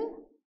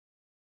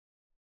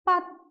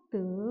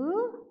 10,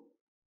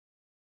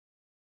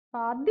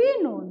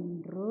 11,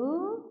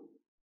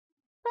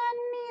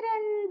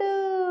 12.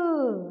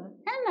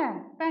 என்ன?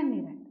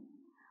 12.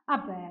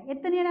 அப்ப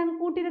எத்தனையை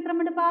நாங்கள் கூட்டி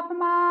இருக்கிறோம்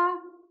பார்ப்போமா?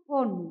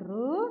 1,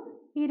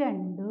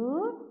 2,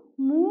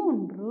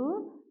 3,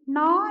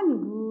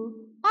 4,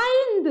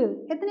 5.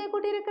 எத்தனையை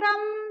கூட்டி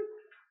இருக்கிறோம்?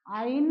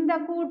 5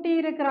 கூட்டி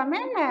இருக்கிறோம்.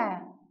 என்ன?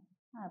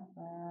 அப்ப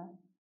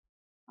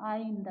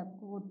 5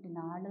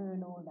 கூட்டினால்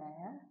 7ஓட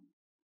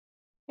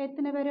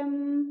எத்தனை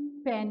வரும்?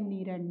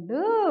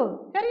 12.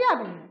 சரியா?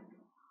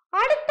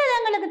 அடுத்தது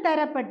எங்களுக்கு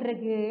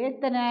தரப்பட்டிருக்கு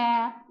எத்தனை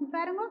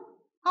பாருங்க,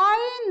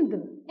 5.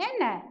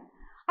 என்ன?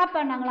 அப்ப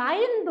நாங்கள்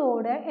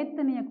 5ஓட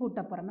எத்தனையை கூட்ட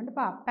போறோம்னு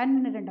பார்ப்போம்.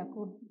 12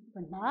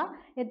 கூட்டினா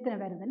எத்தனை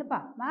வருதுன்னு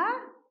பார்ப்போம்.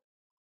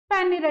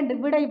 12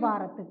 விடை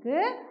வாரத்துக்கு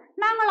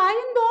நாங்கள்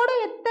 5ஓட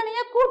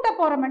எத்தனையை கூட்ட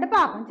போறோம்னு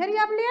பார்ப்போம்.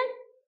 சரியா பிள்ளைகள்?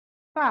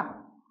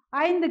 பார்ப்போம்.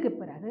 5க்கு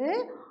பிறகு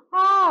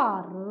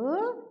 6,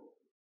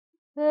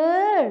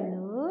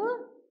 7,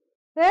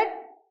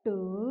 8,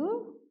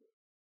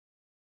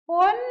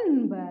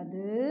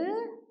 9,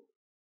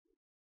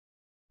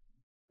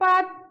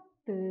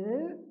 10,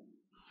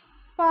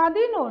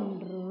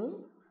 11,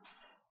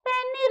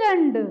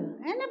 12.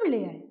 என்ன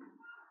பிள்ளைகள்?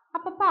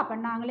 அப்ப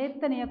பாப்போம் நாங்கள்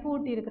எத்தனையை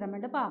கூட்டி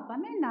இருக்கிறோம்னு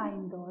பார்ப்போம்.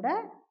 5ஓட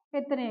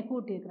எத்தனையை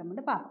கூட்டி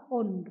இருக்கிறோம்னு பார்ப்போம்.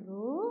 1,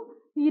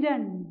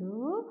 2,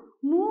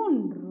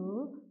 3,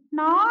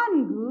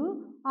 4,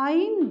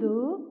 5,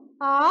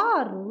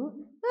 6,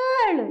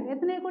 7.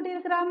 எத்தனையை கூட்டி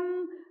இருக்கிறோம்?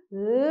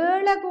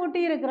 7 கூட்டி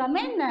இருக்கிறோம்.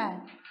 என்ன?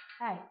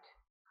 ரைட்.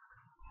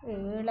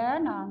 7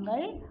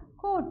 நாங்கள்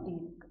கூட்டி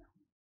இருக்கிறோம்.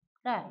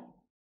 ரைட்.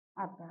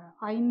 அப்ப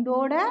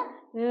 5ஓட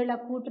 7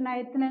 கூட்டினா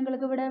எத்தனை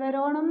எங்களுக்கு விட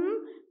வரணும்?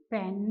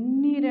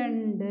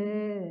 12.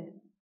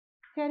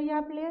 சரியா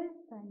பிள்ளைகள்?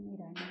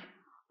 12.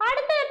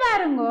 அடுத்தது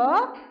பாருங்க,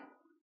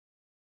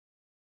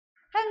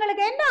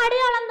 எங்களுக்கு என்ன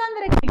அடையாளம்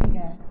தந்திருக்கீங்க?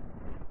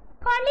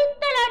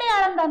 கழித்தல்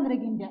அடையாளம்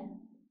தந்திருக்கீங்க.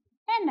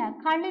 என்ன?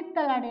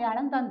 கழித்தல்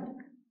அடையாளம்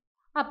தந்திருக்கு.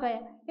 அப்ப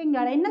இங்க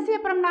என்ன செய்ய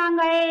போறோம்?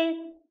 நாங்கள்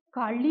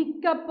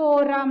கழிக்க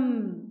போறோம்.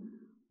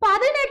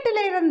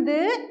 18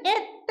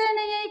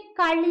 எத்தனையை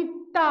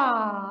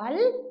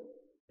கழித்தால்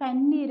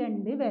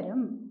 12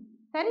 வரும்?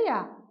 சரியா?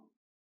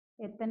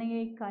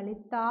 எத்தனையை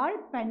கழித்தால்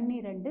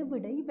 12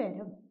 விடை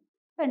வரும்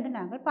என்று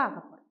நாங்கள் பார்க்க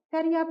போறோம்.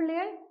 சரியா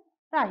பிள்ளைகள்?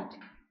 ரைட்.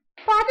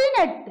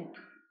 18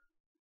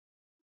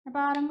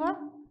 பாருங்க,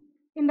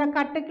 இந்த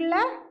கட்டுக்குள்ள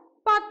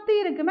 10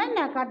 இருக்குமே.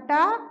 என்ன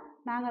கட்டா?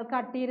 நாங்கள்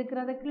கட்டி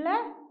இருக்கிறதுக்குள்ள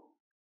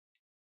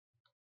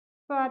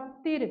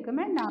 10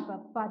 இருக்குமே. அப்ப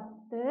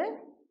 10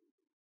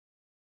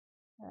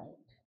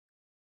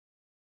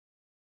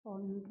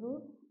 1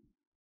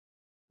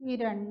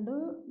 2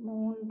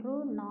 3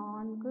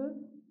 4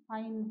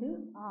 5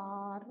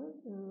 6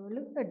 7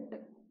 8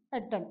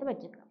 8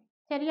 வச்சுக்கிறோம்.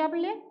 சரியா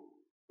பிள்ளை?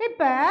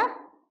 இப்ப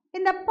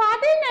இந்த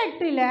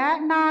 18ல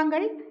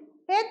நாங்கள்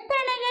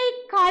எத்தனையை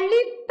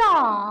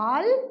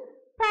கழித்தால்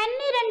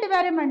 12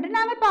 வரும் என்று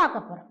நாங்கள்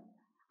பார்க்க போறோம்.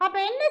 அப்ப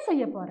என்ன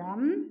செய்ய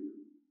போறோம்?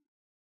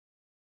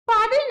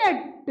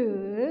 18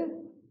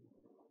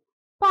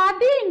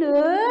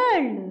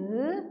 17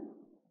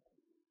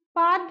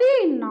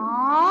 16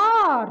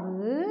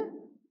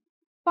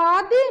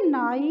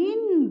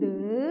 15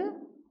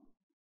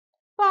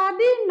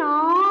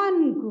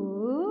 14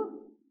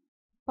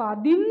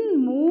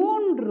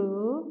 13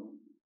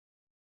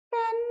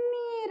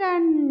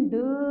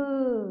 12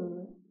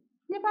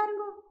 இங்க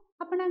பாருங்க.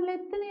 அப்ப நாங்கள்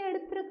எத்தனை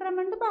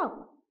எடுத்திருக்கிறோம்னு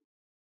பார்ப்போம்.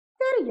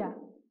 சரியா?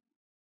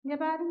 இங்க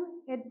பாருங்க,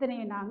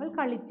 எத்தனையை நாங்கள்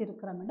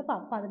கழிச்சிருக்கிறோம்னு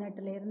பார்ப்போம்.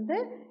 18ல இருந்து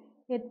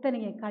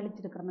எத்தனையை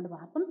கழிச்சிருக்கிறோம்னு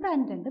பார்ப்போம்.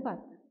 12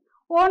 பார்ப்போம்.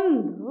 1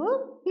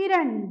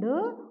 2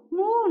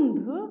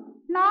 3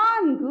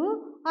 4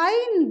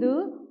 5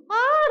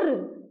 6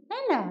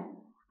 என்ன?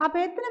 அப்ப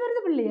எத்தனை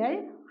வருது பிள்ளைகள்?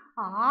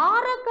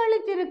 6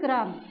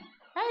 கழிச்சிருக்கிறோம்.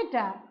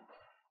 ரைட்டா?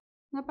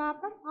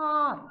 பாப்போம்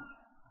 6.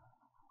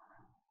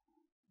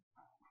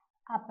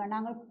 அப்ப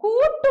நாங்கள்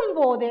கூட்டும்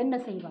போது என்ன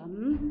செய்வோம்?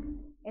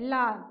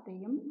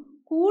 எல்லாத்தையும்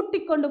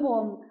கூட்டிக் கொண்டு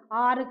போவோம்.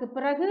 6க்கு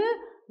பிறகு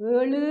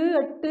 7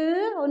 8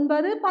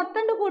 9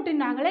 10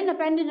 கூட்டினாங்களே, இந்த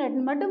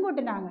 12 மட்டும்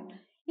கூட்டினாங்க.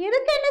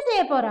 இதுக்கு என்ன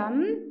செய்ய போறோம்?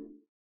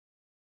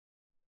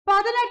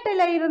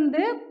 18ல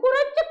இருந்து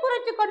குறைச்சு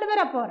குறைச்சு கொண்டு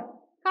வர போறோம்.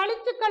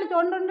 கழிச்சு கழிச்சு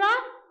ஒன்றா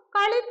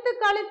கழித்து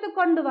கழித்து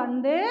கொண்டு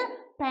வந்து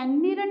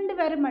 12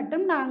 வரை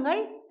மட்டும்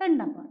நாங்கள்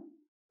எண்ண போறோம்.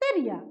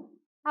 சரியா?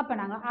 அப்ப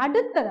நாங்கள்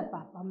அடுத்ததை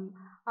பார்ப்போம்.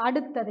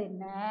 அடுத்தது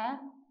என்ன?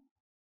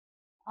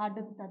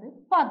 அடுத்தது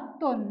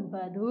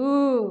 19.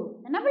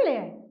 என்ன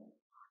பிள்ளைய?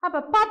 அப்ப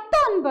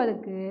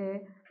 19க்கு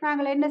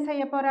நாங்கள் என்ன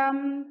செய்ய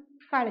போறோம்?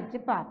 கழிச்சு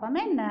பார்ப்போம்.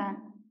 என்ன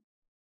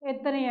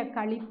எத்தனைய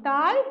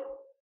கழித்தால்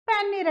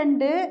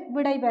 12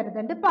 விடை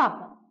வருதுன்னு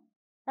பார்ப்போம்.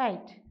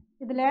 ரைட்.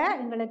 இதுல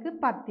எங்களுக்கு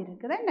 10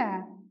 இருக்குது. என்ன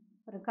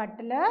ஒரு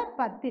கட்டுல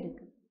 10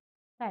 இருக்கு.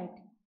 ரைட்.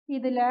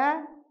 இதுல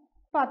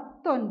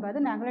 19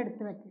 நாங்கள்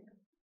எடுத்து வச்சிருக்கோம்.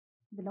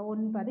 இதுல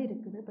 9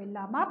 இருக்குது. இப்போ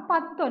இல்லாம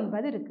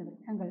 19 இருக்குது.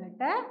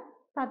 எங்கள்கிட்ட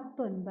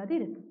 19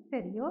 இருக்கு.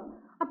 சரியோ?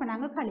 அப்ப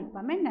நாங்கள்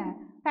கழிப்போம். என்ன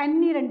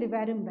 12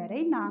 வரும் வரை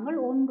நாங்கள்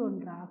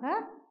ஒன்றொன்றாக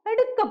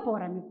எடுக்க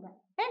போறோம். இப்ப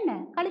என்ன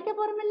கழிக்க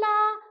போறோம் இல்ல?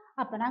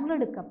 அப்ப நாங்கள்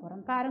எடுக்க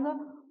போறோம். பாருங்க,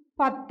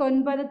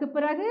 19க்கு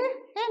பிறகு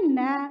என்ன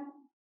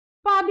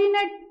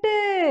 18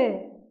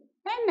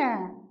 என்ன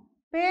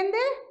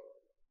பேந்து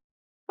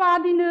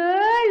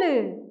 17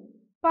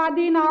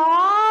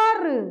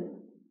 16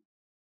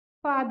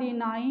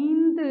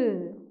 15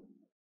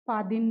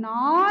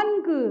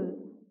 14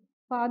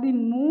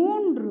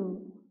 13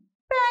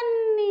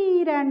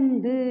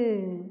 12.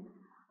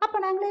 அப்ப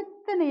நாங்கள்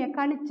எத்தனைய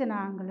கழிச்ச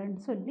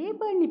நாங்கள்னு சொல்லி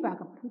எண்ணி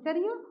பார்க்க போறோம்.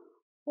 சரியா?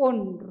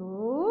 1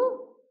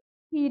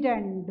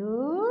 2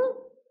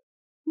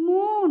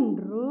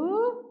 3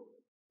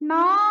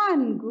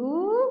 4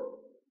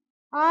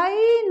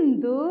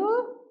 5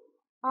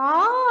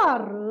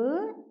 6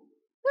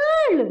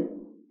 7.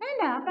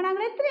 என்ன? அப்ப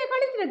நாங்கள் எத்தனைய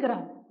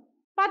கழிச்சிருக்கிறோம்?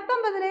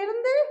 19ல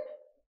இருந்து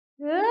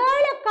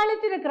 7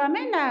 கழிச்சிருக்கிறோம்.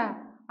 என்ன?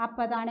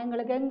 அப்பதான்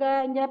எங்களுக்கு எங்க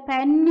இங்க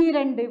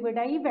 12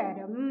 விடை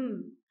வரும்.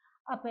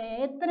 அப்ப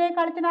எத்தனை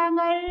கழிச்சு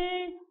நாங்கள்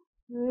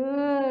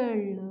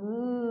 7.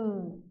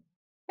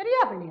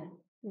 சரியா பிள்ளைகள்?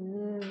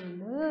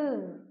 7.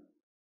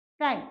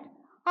 ரைட்.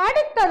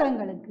 அடுத்தது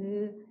எங்களுக்கு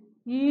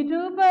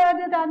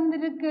 20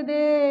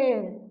 தந்திருக்குது.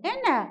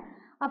 என்ன?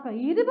 அப்ப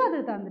 20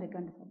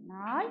 தந்திருக்குன்னு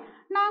சொன்னால்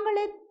நாங்கள்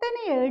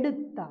எத்தனை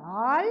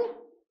எடுத்தால்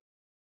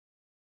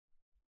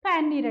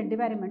 12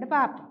 வரும் என்று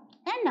பார்ப்போம்.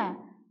 என்ன?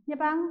 இங்க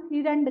பாருங்க,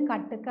 2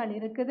 கட்டுக்கள்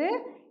இருக்குது.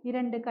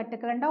 2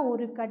 கட்டுக்கள்ண்டா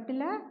ஒரு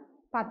கட்டுல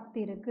 10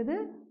 இருக்குது.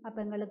 அப்ப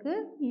எங்களுக்கு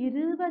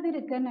 20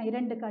 இருக்கு.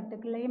 2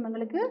 கட்டுக்களையும்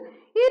எங்களுக்கு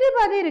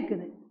 20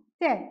 இருக்குது.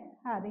 சரி,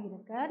 அது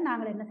இருக்க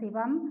நாங்கள் என்ன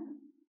செய்வோம்?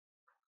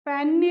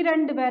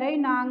 12 வரை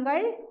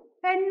நாங்கள்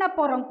எண்ண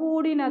போறோம்.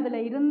 கூடினதுல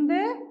இருந்து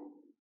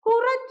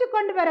குறைச்சு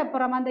கொண்டு வர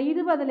போறோம். அந்த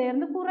 20ல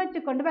இருந்து குறைச்சு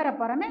கொண்டு வர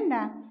போறோம். என்ன?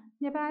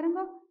 இங்க பாருங்க,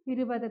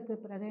 20க்கு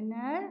பிறகு என்ன?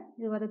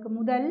 20க்கு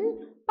முதல்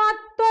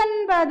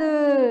 19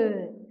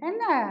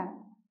 என்ன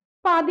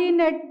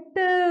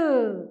 18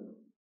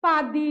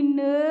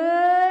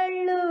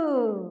 17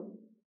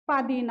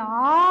 16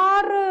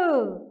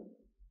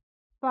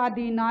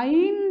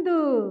 15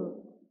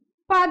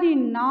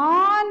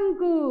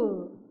 14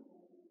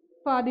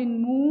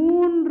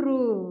 13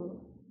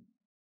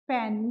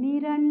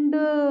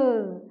 12.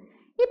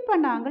 இப்ப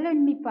நாங்கள்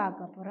எண்ணி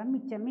பார்க்க போறோம்.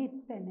 மிச்சம்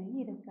எத்தனை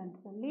இருக்குன்னு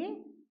சொல்லி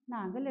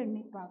நாங்கள்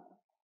எண்ணி பார்ப்போம்.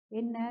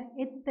 என்ன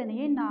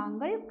எத்தனையை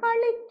நாங்கள்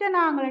கழிச்ச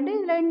நாங்கள்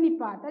இதுல எண்ணி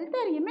பார்த்தால்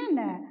தெரியுமே.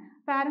 என்ன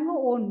பாருங்க,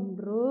 1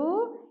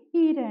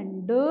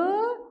 2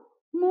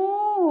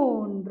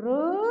 3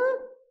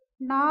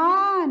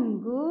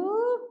 4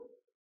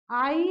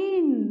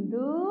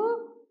 5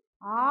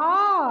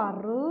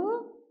 6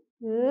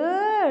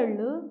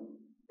 7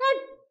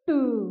 8.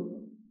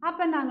 அப்ப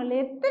நாங்கள்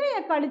எத்தனைய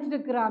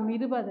கழிச்சிருக்கிறோம்?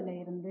 20ல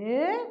இருந்து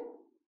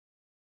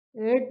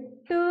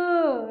எட்டு.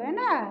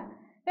 என்ன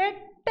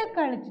 8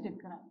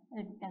 கழிச்சிருக்கிறோம்.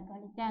 8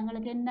 கழிச்சா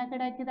எங்களுக்கு என்ன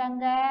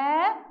கிடைக்குதாங்க?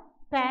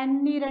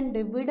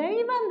 12 விடை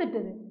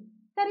வந்துட்டுது.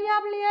 சரியா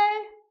பிள்ளைகள்?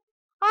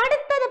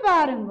 அடுத்தது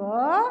பாருங்க,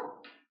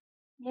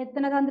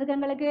 எத்தனை தந்திருக்கு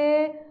எங்களுக்கு?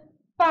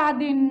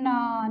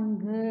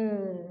 14.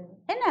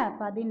 என்ன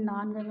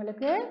 14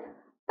 எங்களுக்கு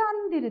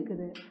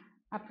தந்திருக்குது.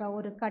 அப்ப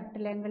ஒரு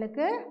கட்டில்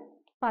எங்களுக்கு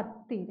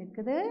 10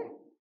 இருக்குது.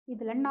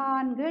 இதுல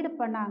 4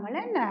 எடுப்போம் நாங்கள்.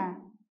 என்ன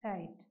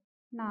ரைட்,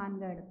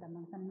 4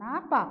 எடுத்தோம்னு சொன்னா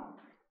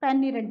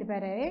 12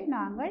 பேரை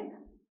நாங்கள்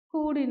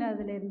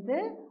கூடினதுலேருந்து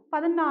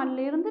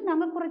 14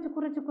 நாங்கள் குறைச்சு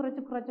குறைச்சு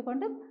குறைச்சு குறைச்சு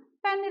கொண்டு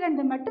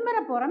 12 மட்டும் பெற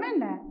போறோம்.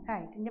 என்ன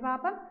ரைட், இங்க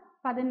பாப்போம்.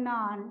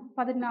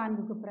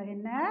 14க்கு பிறகு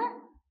என்ன?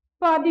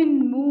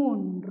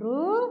 13.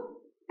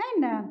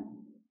 என்ன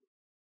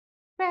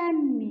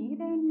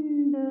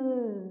 12.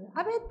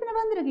 அப்ப எத்தனை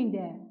வந்திருக்கீங்க?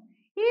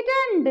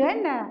 2.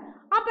 என்ன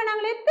அப்ப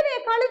நாங்கள் எத்தனை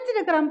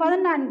கழிச்சிருக்கிறோம்?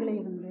 14ல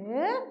இருந்து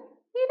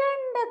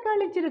 2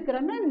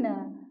 கழிச்சிருக்கிறோம். என்ன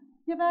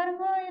இங்க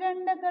பாருங்க,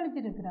 2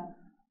 கழிச்சிருக்கிறோம்.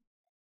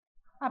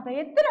 அப்ப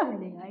எத்தனை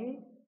பிள்ளைகள்?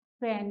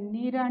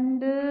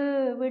 12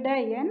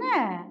 விடை. என்ன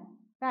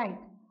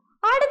ரைட்.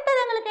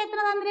 அடுத்தது எங்களுக்கு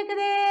எத்தனை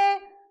வந்திருக்குது?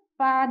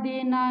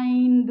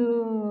 15.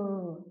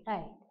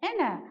 ரைட்.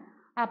 என்ன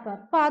அப்ப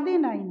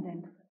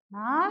 15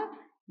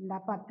 இந்த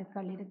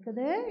 10கள்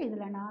இருக்குது.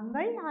 இதுல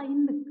நாங்கள்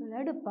 5கள்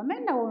எடுப்போம்.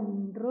 என்ன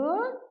 1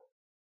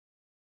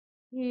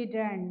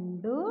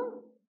 2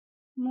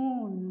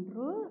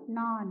 3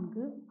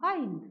 4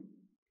 5.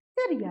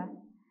 சரியா?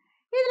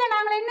 இதுல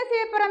நாங்கள் என்ன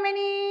செய்ய போறோம்?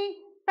 இனி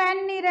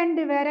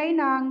 12 வரை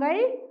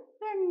நாங்கள்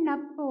எண்ண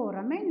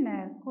போறோம். என்ன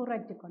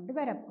குறைச்சு கொண்டு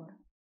வர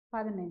போறோம்.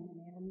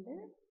 15ல இருந்து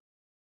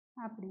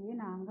அப்படியே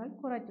நாங்கள்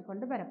குறைச்சு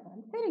கொண்டு வர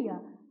போறோம். சரியா?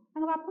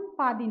 நாங்க பார்ப்போம்.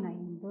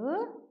 15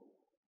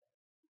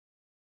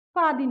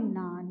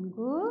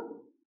 14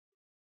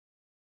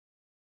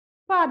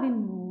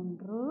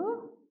 13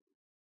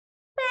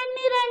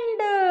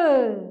 12.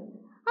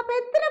 அப்ப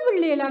எத்தனை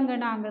புள்ளிகள் அங்க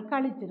நாங்கள்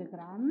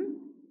கழிச்சிருக்கிறோம்?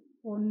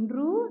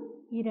 1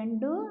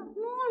 2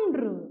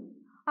 3.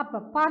 அப்ப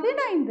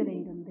 15ல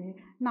இருந்து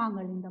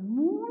நாங்கள் இந்த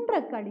 3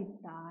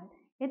 கழித்தால்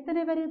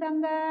எத்தனை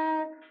வருதாங்க?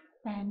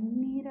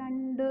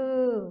 12.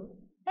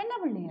 என்ன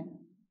புள்ளிகள்?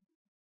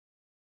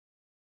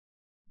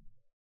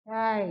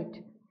 ரைட்.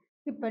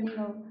 இப்ப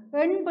நீங்க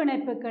எண்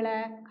பிணைப்புகளை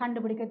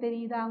கண்டுபிடிக்க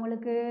தெரியுதா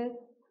உங்களுக்கு?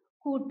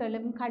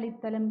 கூட்டலும்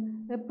கழித்தலும்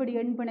எப்படி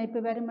எண் பிணைப்பு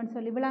வரும்னு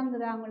சொல்லி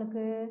விளங்குதா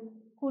உங்களுக்கு?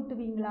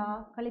 கூட்டுவீங்களா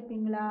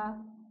கழிப்பீங்களா?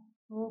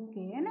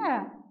 ஓகே. என்ன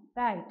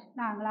ரைட்.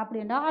 நாங்கள்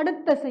அப்படின்னா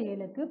அடுத்த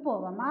செயலுக்கு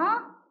போவோமா?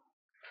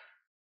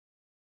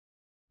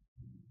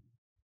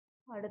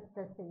 அடுத்த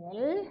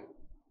செயல்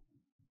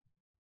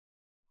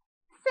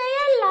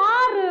செயல்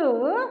 6,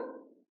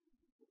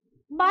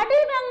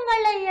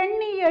 வடிவங்களை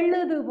எண்ணி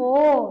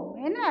எழுதுவோம்.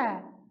 என்ன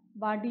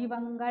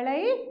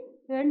வடிவங்களை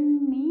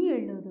எண்ணி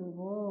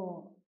எழுதுவோம்.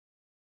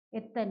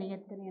 எத்தனை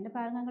எத்தனை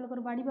பாருங்க, எங்களுக்கு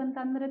ஒரு வடிவம்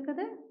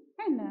தந்திருக்குது.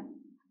 என்ன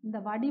இந்த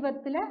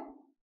வடிவத்துல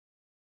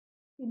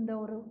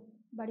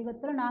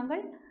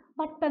நாங்கள்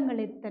வட்டங்கள்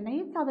எத்தனை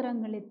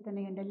சதுரங்கள்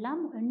எத்தனை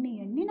என்றெல்லாம் எண்ணி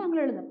எண்ணி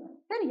நாங்கள் எழுதப்போம்.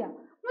 சரியா?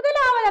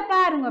 முதலாவது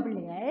பாருங்க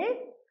பிள்ளைகள்,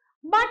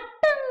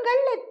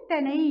 வட்டங்கள்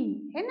எத்தனை?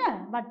 என்ன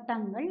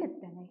வட்டங்கள்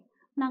எத்தனை?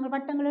 நாங்கள்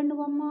வட்டங்கள்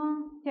எண்ணுவோமா?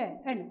 சரி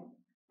எண்ணுவோம்.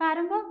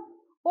 பாருங்க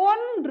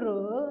 1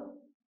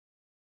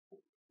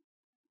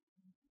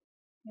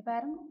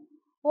 பாருங்க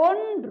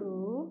 1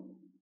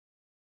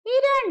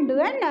 2.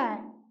 என்ன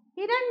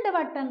 2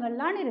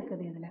 வட்டங்கள்லாம்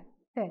இருக்குது இதுல.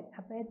 சரி,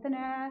 அப்ப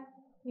எத்தனை?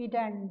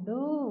 2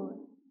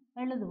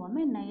 எழுதுவோம்.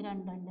 என்ன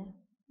 2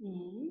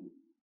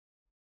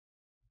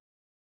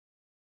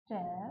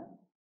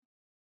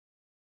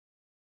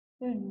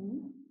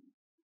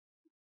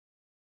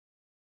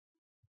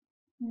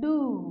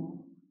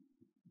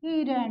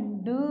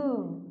 2.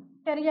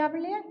 சரியா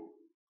பிள்ளைய?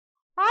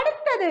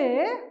 அடுத்தது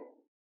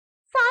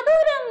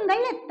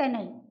சதுரங்கள்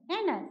எத்தனை?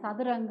 என்ன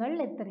சதுரங்கள்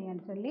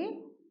எத்தனைன்னு சொல்லி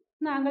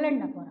நாங்கள்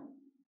எண்ண போறோம்.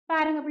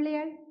 பாருங்க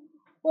பிள்ளைகள்,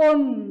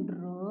 1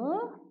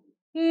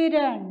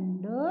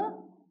 2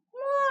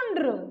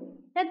 3.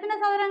 எத்தனை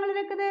சதுரங்கள்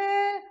இருக்குது?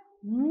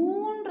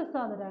 3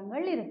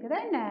 சதுரங்கள் இருக்குது.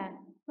 என்ன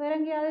வேற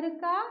எங்கேயாவது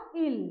இருக்கா?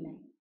 இல்லை.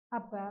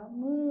 அப்ப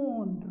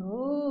 3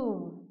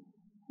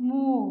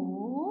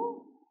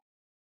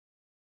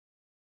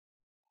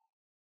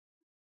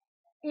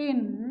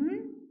 in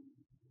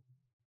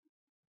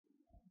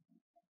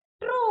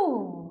true.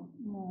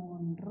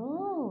 3.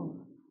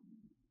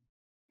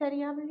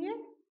 சரியா பிள்ளைய?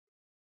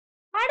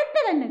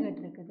 அடுத்தது என்ன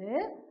கேட்டிருக்குது?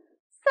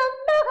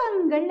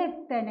 செவ்வகங்கள்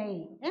எத்தனை?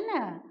 என்ன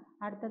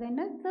அடுத்தது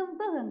என்ன?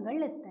 செவ்வகங்கள்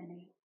எத்தனை?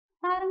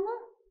 பாருங்க,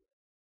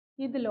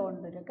 இதுல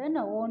ஒன்று இருக்கு.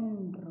 என்ன 1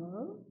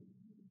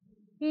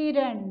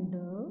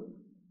 2.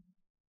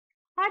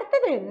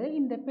 அடுத்தது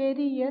இந்த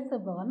பெரிய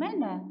செவ்வகம்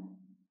என்ன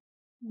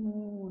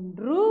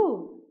 3.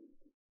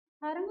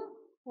 பாருங்க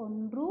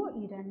 1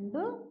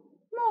 2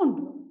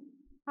 3.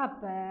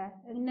 அப்ப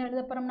என்ன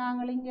எழுத போறோம்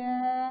நாங்கள் இங்க?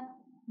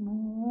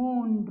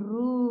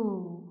 3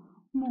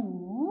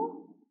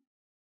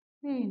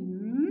 in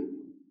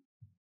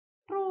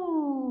true.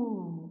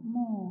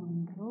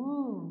 3.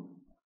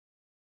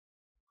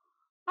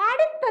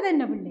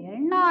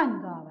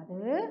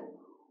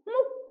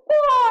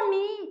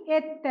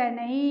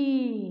 எத்தனை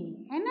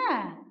என்ன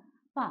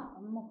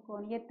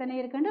முக்கோணி எத்தனை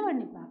இருக்குன்னு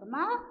பண்ணி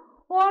பார்ப்போமா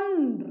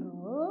 1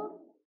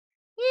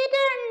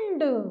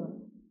 2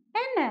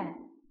 என்ன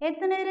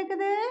எத்தனை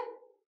இருக்குது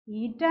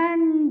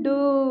 2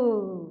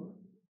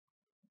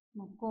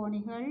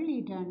 முக்கோணிகள்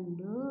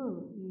 2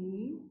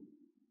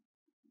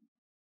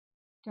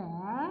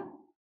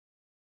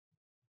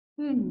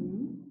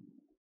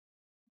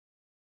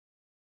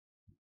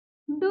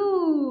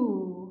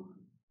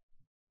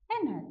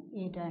 என்ன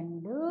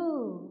 2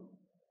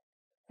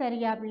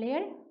 சரியா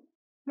பிள்ளைகள்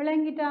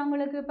விளங்கிட்டா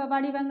உங்களுக்கு இப்போ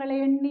வடிவங்களை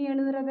எண்ணி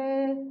எழுதுறது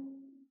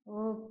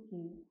ஓகே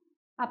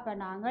அப்போ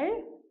நாங்கள்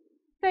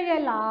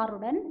செயல்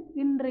 6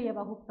 இன்றைய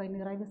வகுப்பை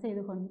நிறைவு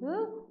செய்து கொண்டு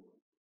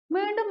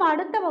மீண்டும்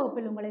அடுத்த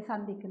வகுப்பில் உங்களை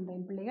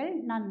சந்திக்கின்றேன் பிள்ளைகள்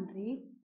நன்றி